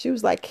 She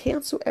was like,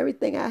 cancel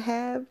everything I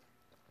have,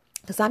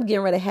 because I'm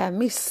getting ready to have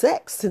me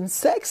sex and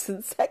sex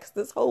and sex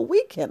this whole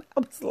weekend. I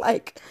was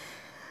like,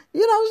 she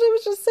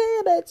was just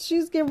saying that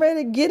she's getting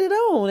ready to get it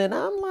on. And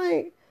I'm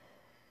like,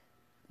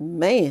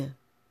 man,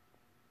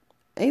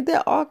 ain't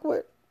that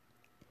awkward?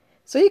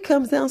 So he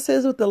comes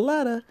downstairs with the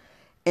letter,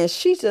 and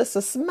she just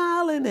a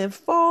smiling and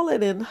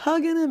falling and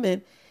hugging him,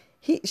 and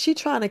she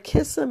trying to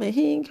kiss him, and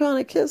he ain't trying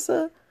to kiss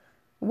her.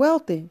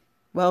 Wealthy.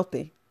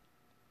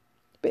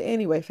 But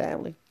anyway,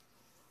 family.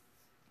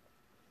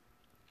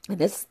 And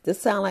this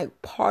sound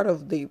like part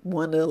of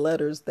one of the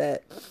letters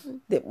that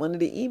one of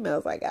the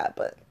emails I got.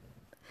 But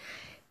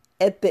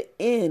at the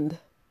end,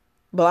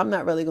 well, I'm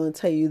not really going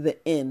to tell you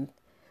the end,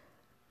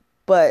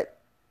 but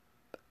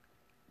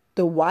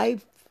the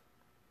wife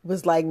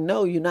was like,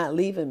 no, you're not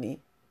leaving me.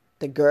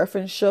 The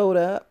girlfriend showed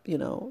up,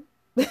 The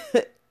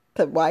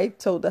wife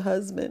told the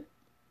husband,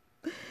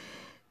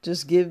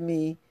 just give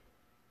me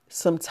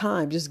some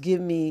time. Just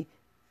give me,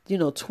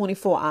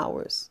 24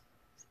 hours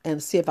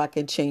and see if I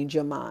can change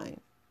your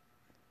mind.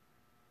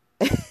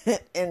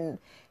 And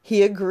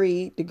he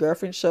agreed. The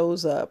girlfriend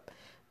shows up.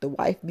 The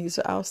wife meets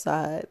her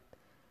outside.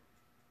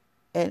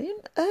 And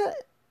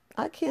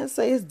I can't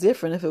say it's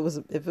different. If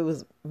it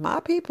was my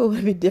people, it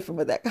would be different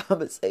with that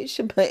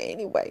conversation. But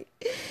anyway,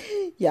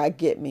 y'all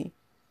get me.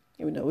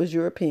 It was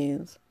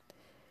Europeans.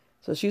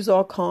 So she's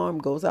all calm,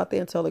 goes out there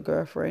and tell the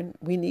girlfriend,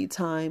 we need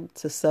time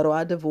to settle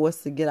our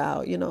divorce, to get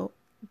out,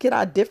 get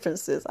our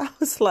differences. I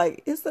was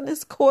like, isn't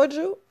this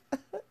cordial?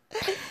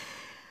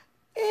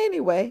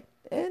 Anyway,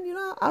 and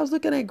I was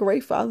looking at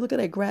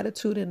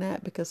gratitude in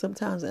that, because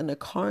sometimes in the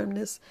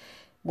calmness,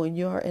 when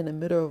you're in the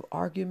middle of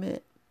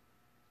argument,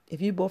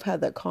 if you both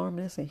have that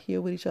calmness and hear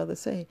what each other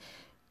say,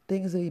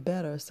 things will be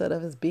better, instead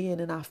of us being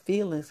in our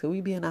feelings. Because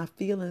we be in our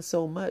feelings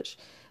so much,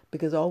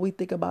 because all we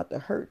think about the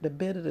hurt, the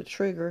bitter, the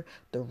trigger,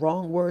 the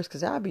wrong words,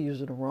 because I be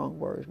using the wrong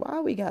words.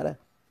 Why we got to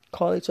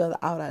call each other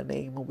out our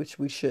name, on which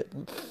we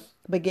shouldn't?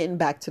 But getting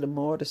back to the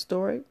moral of the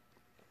story,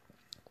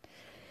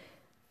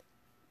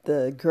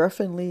 the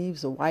girlfriend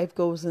leaves, the wife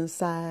goes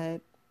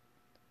inside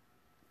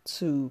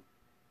to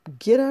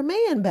get her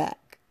man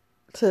back,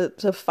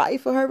 to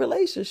fight for her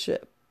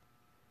relationship.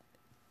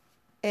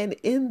 And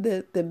in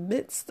the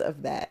midst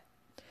of that,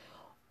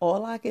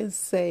 all I can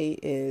say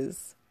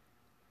is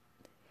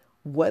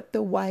what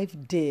the wife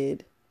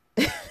did,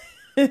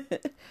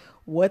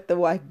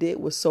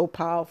 was so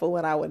powerful,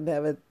 and I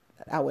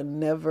would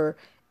never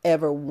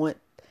ever want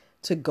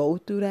to go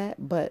through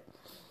that. But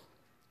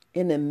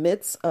in the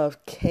midst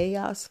of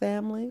chaos,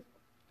 family,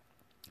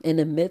 in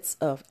the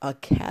midst of a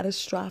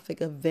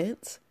catastrophic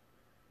event,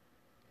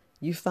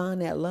 you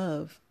find that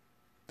love.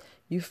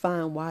 You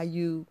find why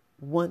you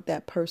want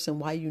that person,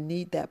 why you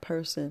need that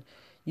person.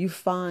 You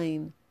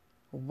find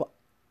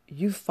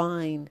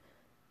the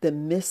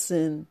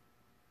missing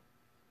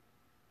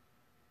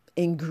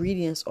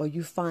ingredients, or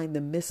you find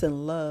the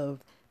missing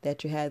love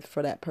that you had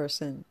for that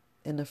person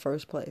in the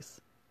first place.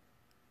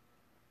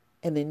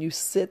 And then you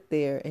sit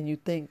there and you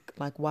think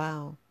like,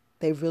 wow,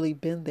 they've really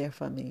been there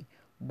for me.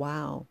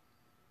 Wow,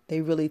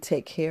 they really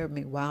take care of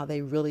me. Wow,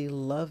 they really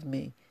love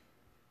me.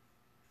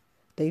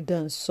 They've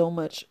done so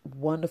much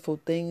wonderful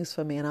things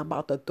for me, and I'm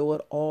about to throw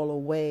it all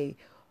away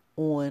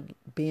on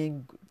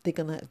thinking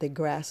that the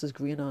grass is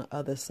green on the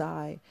other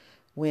side,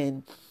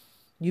 when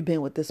you've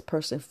been with this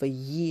person for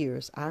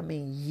years. I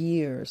mean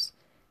years.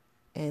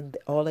 And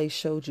all they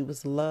showed you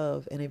was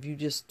love. And if you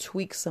just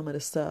tweak some of the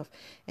stuff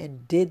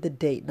and did the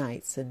date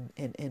nights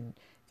and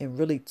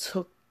really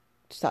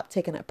stop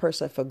taking that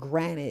person for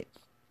granted.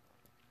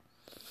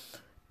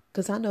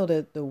 Because I know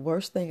that the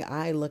worst thing,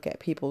 I look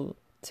at people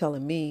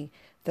telling me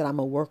that I'm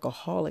a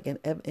workaholic,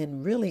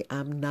 and really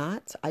I'm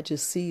not. I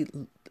just see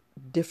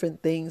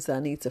different things that I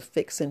need to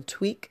fix and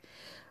tweak.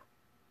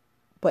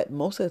 But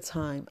most of the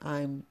time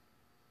I'm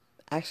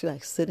actually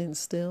like sitting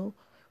still,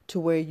 to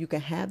where you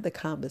can have the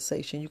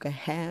conversation, you can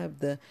have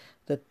the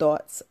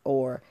thoughts,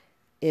 or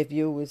if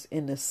you was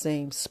in the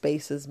same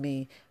space as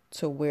me,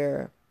 to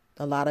where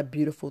a lot of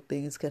beautiful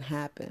things can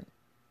happen,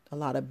 a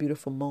lot of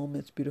beautiful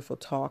moments, beautiful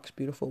talks,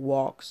 beautiful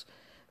walks,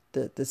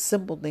 the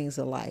simple things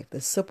of life, the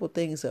simple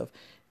things of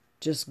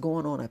just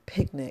going on a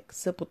picnic,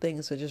 simple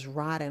things of just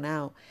riding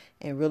out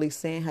and really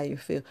saying how you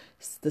feel,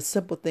 the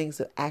simple things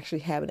of actually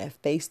having that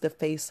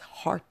face-to-face,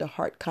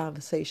 heart-to-heart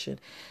conversation,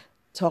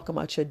 talking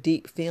about your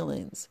deep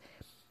feelings.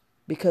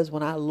 Because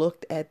when I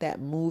looked at that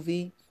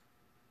movie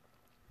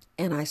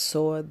and I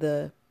saw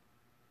the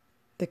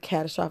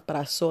catastrophe, but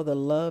I saw the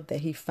love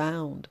that he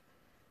found.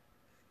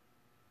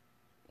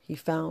 He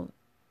found,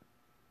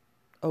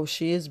 oh,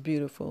 she is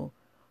beautiful.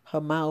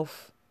 Her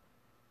mouth,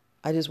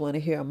 I just want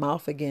to hear her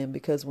mouth again.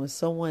 Because when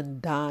someone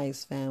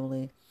dies,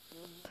 family,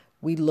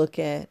 we look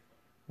at,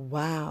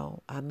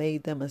 wow, I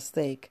made the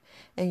mistake.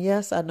 And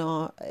yes, I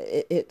know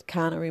it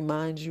kind of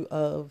reminds you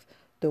of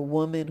the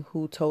woman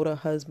who told her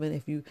husband,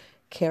 if you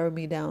carry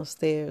me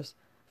downstairs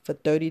for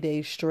 30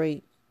 days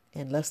straight,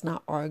 and let's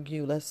not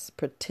argue, let's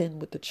pretend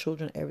with the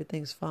children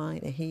everything's fine.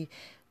 And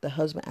the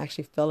husband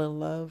actually fell in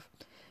love.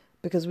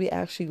 because we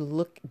actually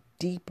look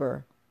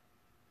deeper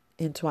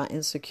into our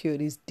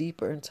insecurities,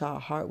 deeper into our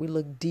heart. We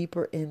look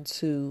deeper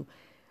into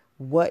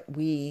what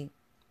we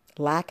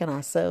lack in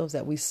ourselves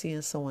that we see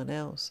in someone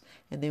else.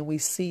 And then we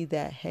see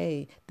that,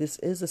 hey, this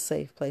is a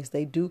safe place.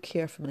 They do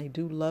care for me. They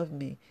do love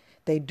me.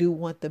 They do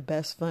want the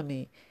best for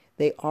me.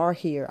 They are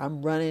here.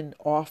 I'm running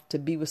off to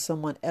be with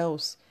someone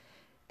else.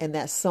 And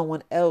that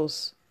someone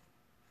else,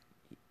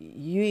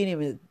 you ain't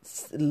even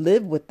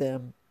live with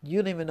them. You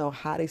don't even know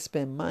how they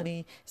spend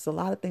money. It's a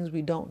lot of things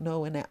we don't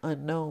know in that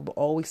unknown, but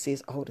all we see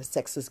is, oh, the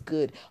sex is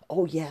good.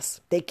 Oh,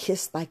 yes, they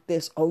kiss like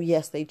this. Oh,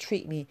 yes, they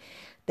treat me.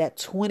 That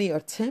 20 or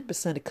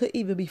 10%, it could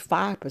even be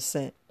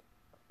 5%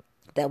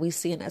 that we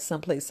see in that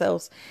someplace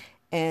else.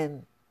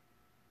 And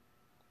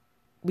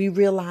we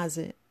realize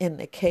it in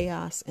the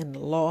chaos and the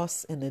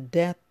loss and the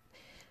death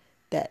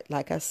that,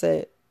 like I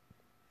said,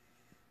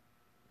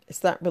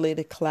 it's not really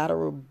the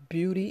collateral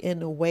beauty in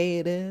the way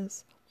it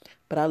is,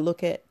 but I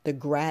look at the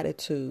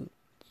gratitude.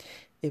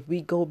 If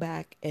we go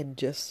back and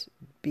just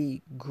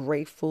be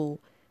grateful,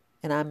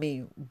 and I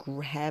mean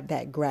have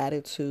that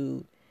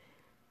gratitude,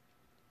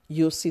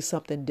 you'll see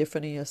something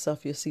different in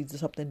yourself. You'll see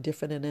something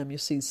different in them. You'll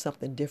see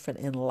something different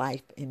in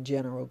life in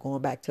general,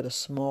 going back to the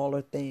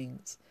smaller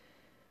things.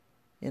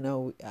 You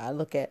know, I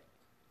look at,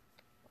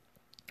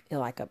 you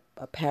know, like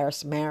a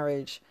Paris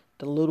marriage,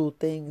 the little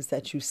things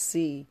that you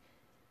see.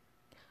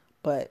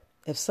 But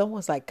if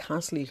someone's like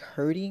constantly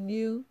hurting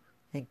you,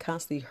 you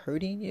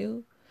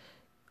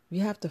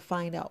have to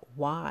find out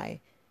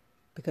why,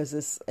 because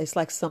it's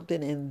like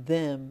something in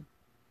them,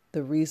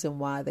 the reason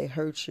why they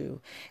hurt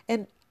you.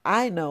 And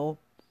I know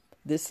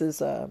this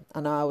is I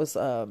know I was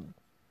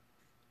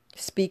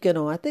speaking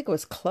on, I think it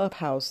was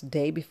Clubhouse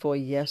day before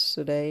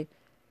yesterday.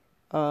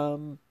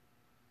 I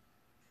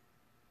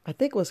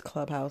think it was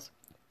Clubhouse,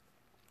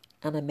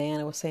 and a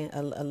man was saying,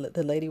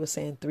 the lady was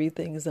saying 3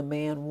 things a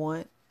man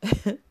want.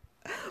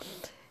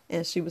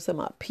 And she was talking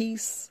about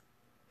peace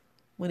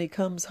when he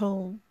comes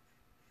home,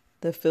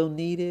 to feel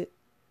needed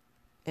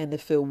and to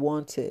feel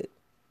wanted.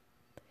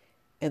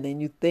 And then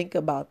you think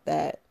about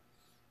that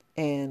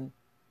and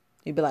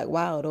you'd be like,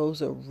 wow,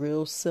 those are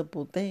real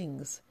simple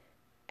things.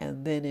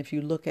 And then if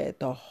you look at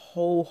the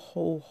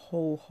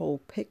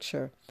whole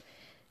picture,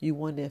 you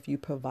wonder if you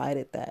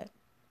provided that.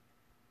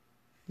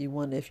 You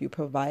wonder if you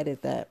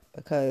provided that,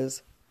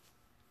 because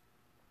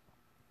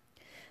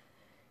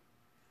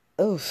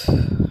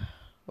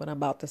what I'm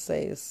about to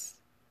say is,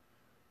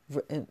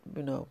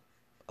 you know,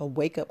 a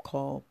wake-up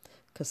call,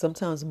 because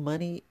sometimes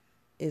money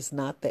is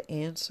not the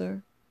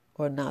answer,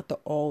 or not the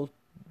all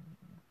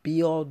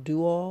be all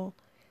do all.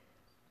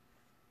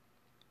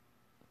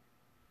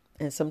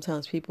 And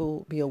sometimes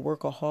people be a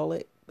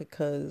workaholic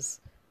because,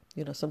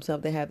 you know,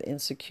 sometimes they have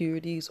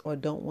insecurities or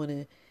don't want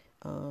to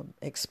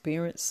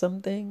experience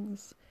some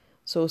things.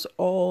 So it's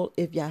all,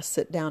 if y'all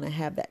sit down and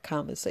have that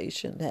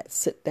conversation, that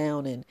sit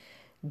down and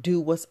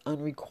do what's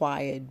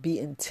unrequired, be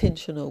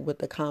intentional with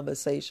the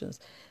conversations,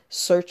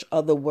 search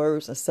other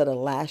words instead of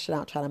lashing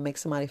out, trying to make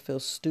somebody feel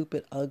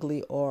stupid,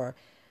 ugly, or,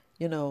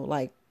 you know,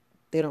 like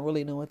they don't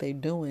really know what they're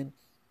doing.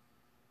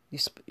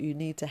 You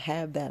need to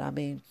have that. I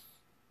mean,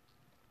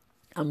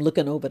 I'm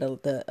looking over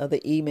the other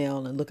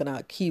email and looking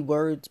out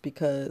keywords,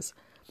 because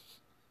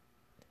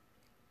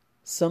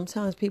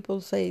sometimes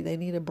people say they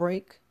need a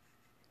break,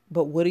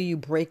 but what are you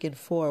breaking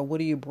for?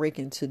 What are you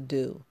breaking to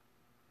do?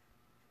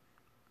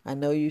 I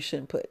know you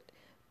shouldn't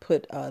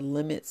put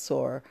limits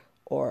or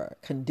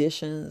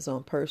conditions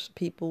on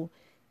people.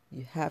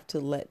 You have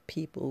to let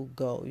people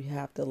go. You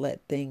have to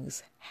let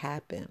things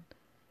happen.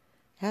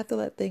 You have to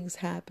let things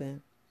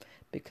happen,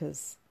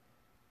 because,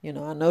 you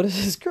know, I know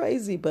this is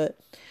crazy, but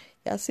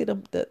y'all see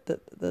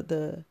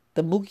the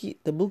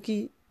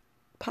Mookie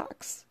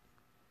pox.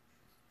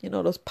 You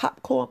know, those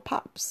popcorn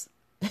pops.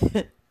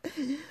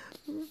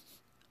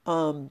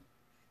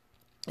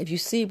 If you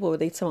see where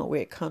they tell me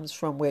where it comes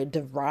from, where it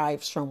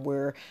derives from,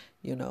 where,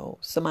 you know,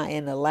 somebody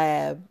in the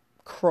lab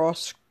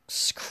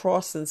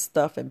crossing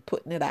stuff and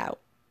putting it out.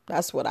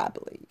 That's what I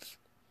believe.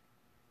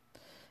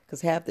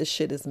 Because half this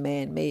shit is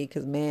man-made,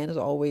 because man is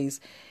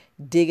always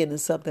digging in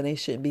something they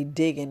shouldn't be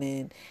digging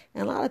in.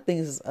 And a lot of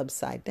things is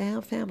upside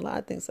down, fam. A lot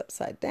of things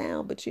upside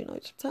down. But, you know,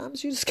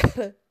 sometimes you just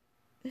gotta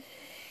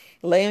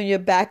lay on your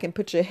back and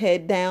put your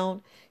head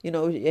down, you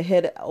know, your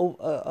head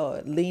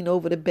lean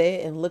over the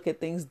bed and look at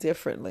things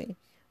differently.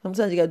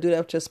 Sometimes you got to do that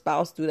with your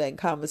spouse, do that in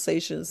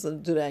conversations,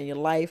 and do that in your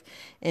life,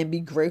 and be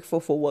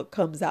grateful for what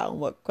comes out and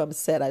what comes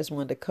said. I just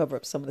wanted to cover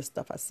up some of the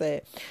stuff I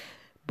said.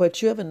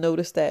 But you ever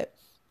notice that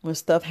when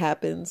stuff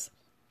happens,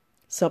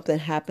 something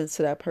happens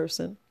to that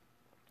person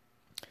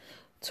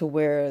to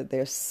where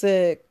they're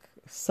sick,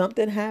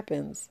 something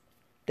happens,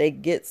 they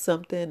get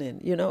something, and,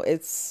 you know,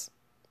 it's,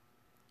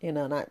 you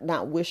know,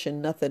 not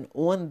wishing nothing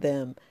on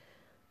them,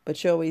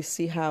 but you always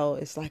see how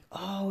it's like,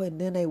 oh,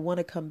 and then they want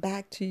to come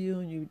back to you,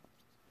 and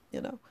you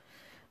know,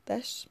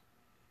 that's,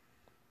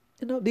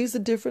 you know, these are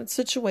different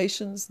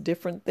situations,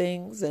 different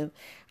things. And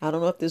I don't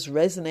know if this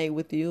resonates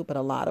with you, but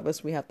a lot of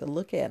us, we have to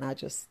look at, and I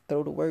just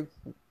throw the word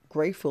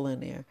grateful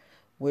in there.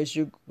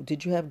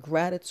 Did you have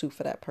gratitude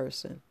for that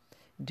person?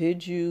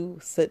 Did you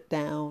sit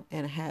down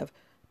and have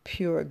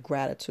pure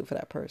gratitude for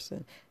that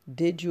person?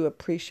 Did you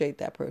appreciate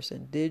that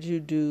person? Did you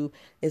do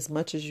as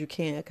much as you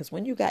can? Because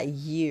when you got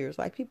years,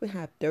 like people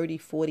have 30,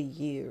 40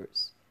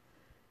 years,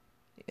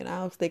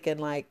 I was thinking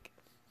like,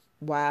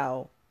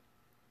 wow,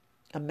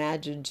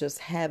 imagine just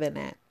having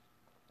that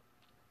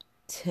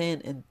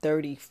 10 and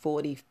 30,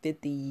 40,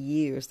 50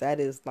 years. That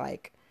is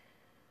like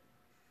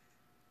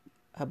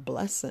a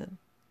blessing.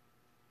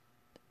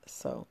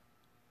 So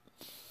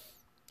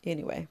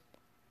anyway,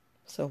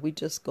 so we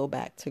just go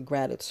back to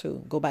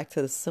gratitude, go back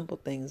to the simple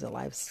things in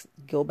life,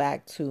 go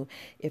back to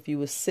if you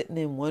were sitting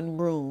in one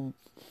room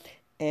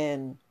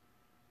and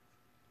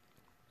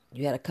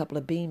you had a couple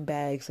of bean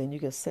bags and you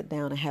could sit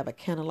down and have a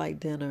candlelight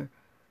dinner,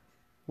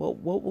 what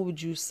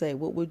would you say?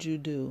 What would you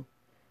do?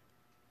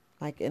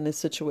 Like in this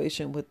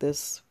situation with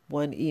this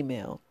one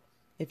email,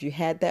 if you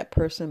had that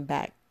person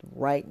back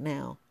right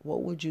now,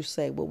 what would you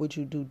say? What would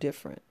you do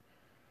different?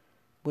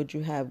 Would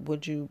you have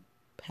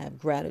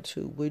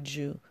gratitude? Would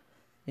you,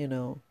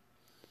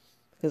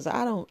 because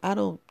I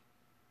don't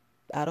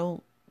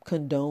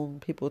condone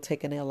people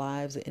taking their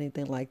lives or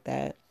anything like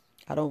that.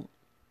 I don't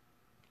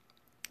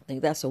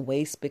think that's a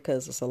waste,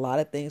 because there's a lot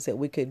of things that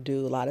we could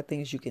do, a lot of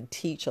things you can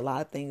teach, a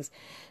lot of things,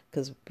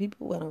 because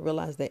people want to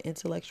realize their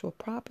intellectual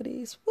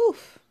properties.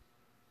 Woof.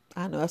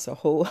 I know that's a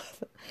whole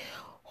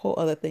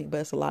other thing,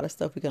 but it's a lot of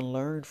stuff we can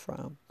learn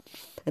from.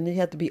 And then you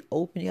have to be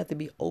open. You have to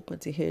be open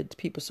to hear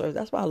people's stories.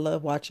 That's why I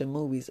love watching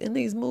movies. In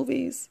these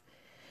movies,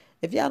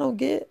 if y'all don't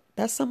get,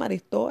 that's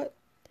somebody's thought.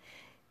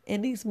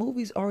 And these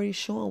movies already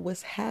showing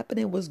what's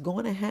happening, what's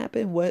going to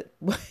happen, what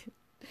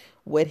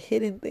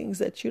hidden things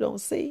that you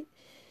don't see.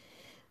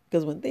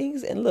 Because when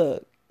things, and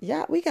look,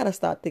 yeah, we got to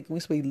start thinking we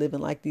should be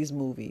living like these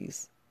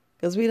movies.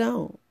 Because we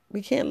don't.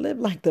 We can't live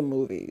like the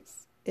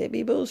movies. It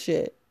be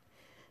bullshit.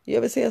 You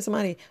ever see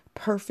somebody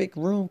perfect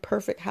room,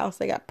 perfect house,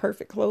 they got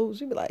perfect clothes?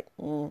 You be like,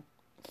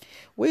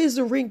 where's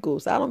the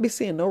wrinkles? I don't be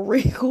seeing no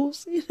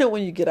wrinkles.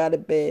 When you get out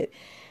of bed,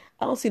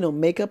 I don't see no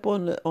makeup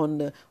on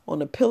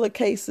the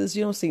pillowcases.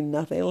 You don't see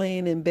nothing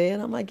laying in bed.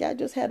 I'm like, I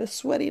just had a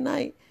sweaty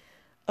night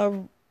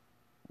of,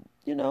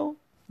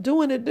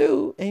 doing a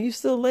do, and you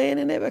still laying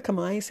in there. But come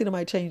on, I ain't seen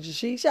nobody change the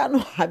sheets. Y'all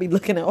know I be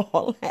looking at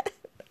all that.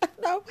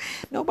 No,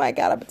 nobody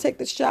got up to take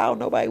the shower.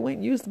 Nobody went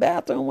and used the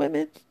bathroom.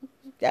 Women,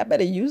 y'all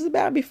better use the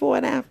bathroom before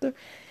and after.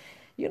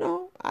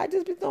 I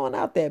just be throwing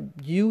out there,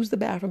 use the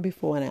bathroom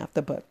before and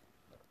after. But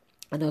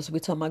I know, so we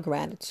talking about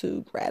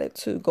gratitude.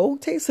 Go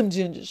take some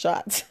ginger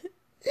shots.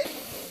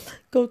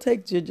 Go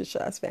take ginger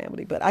shots,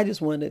 family. But I just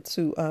wanted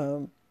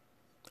to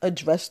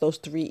address those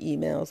 3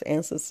 emails,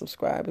 answer,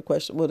 subscribe,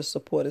 the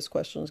supporters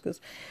questions, because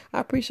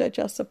I appreciate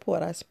y'all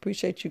support. I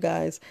appreciate you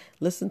guys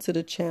listen to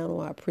the channel.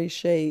 I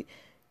appreciate,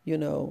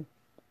 just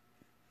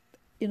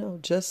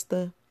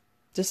to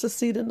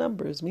see the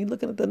numbers. Me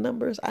looking at the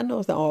numbers. I know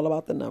it's not all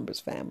about the numbers,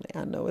 family.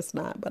 I know it's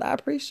not, but I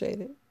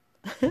appreciate it.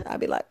 I'd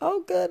be like,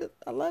 oh, good.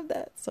 I love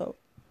that. So,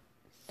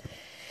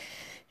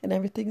 and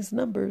everything's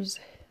numbers.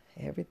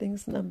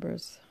 Everything's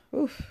numbers.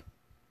 Oof.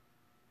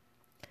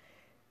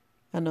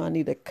 I know I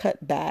need to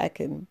cut back,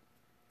 and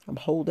I'm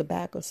holding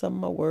back on some of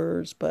my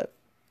words, but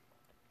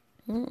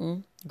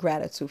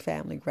gratitude,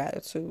 family,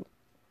 gratitude.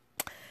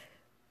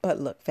 But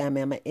look,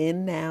 family, I'm going to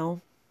end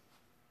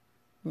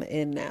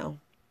now.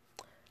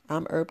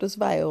 I'm Herbalist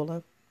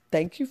Viola.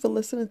 Thank you for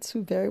listening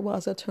to Very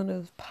Wise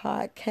Alternative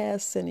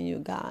Podcast. Sending you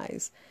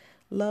guys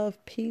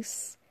love,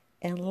 peace,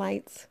 and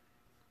light.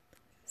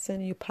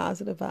 Sending you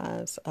positive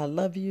vibes. I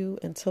love you.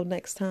 Until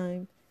next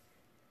time,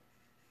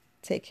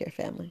 take care,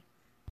 family.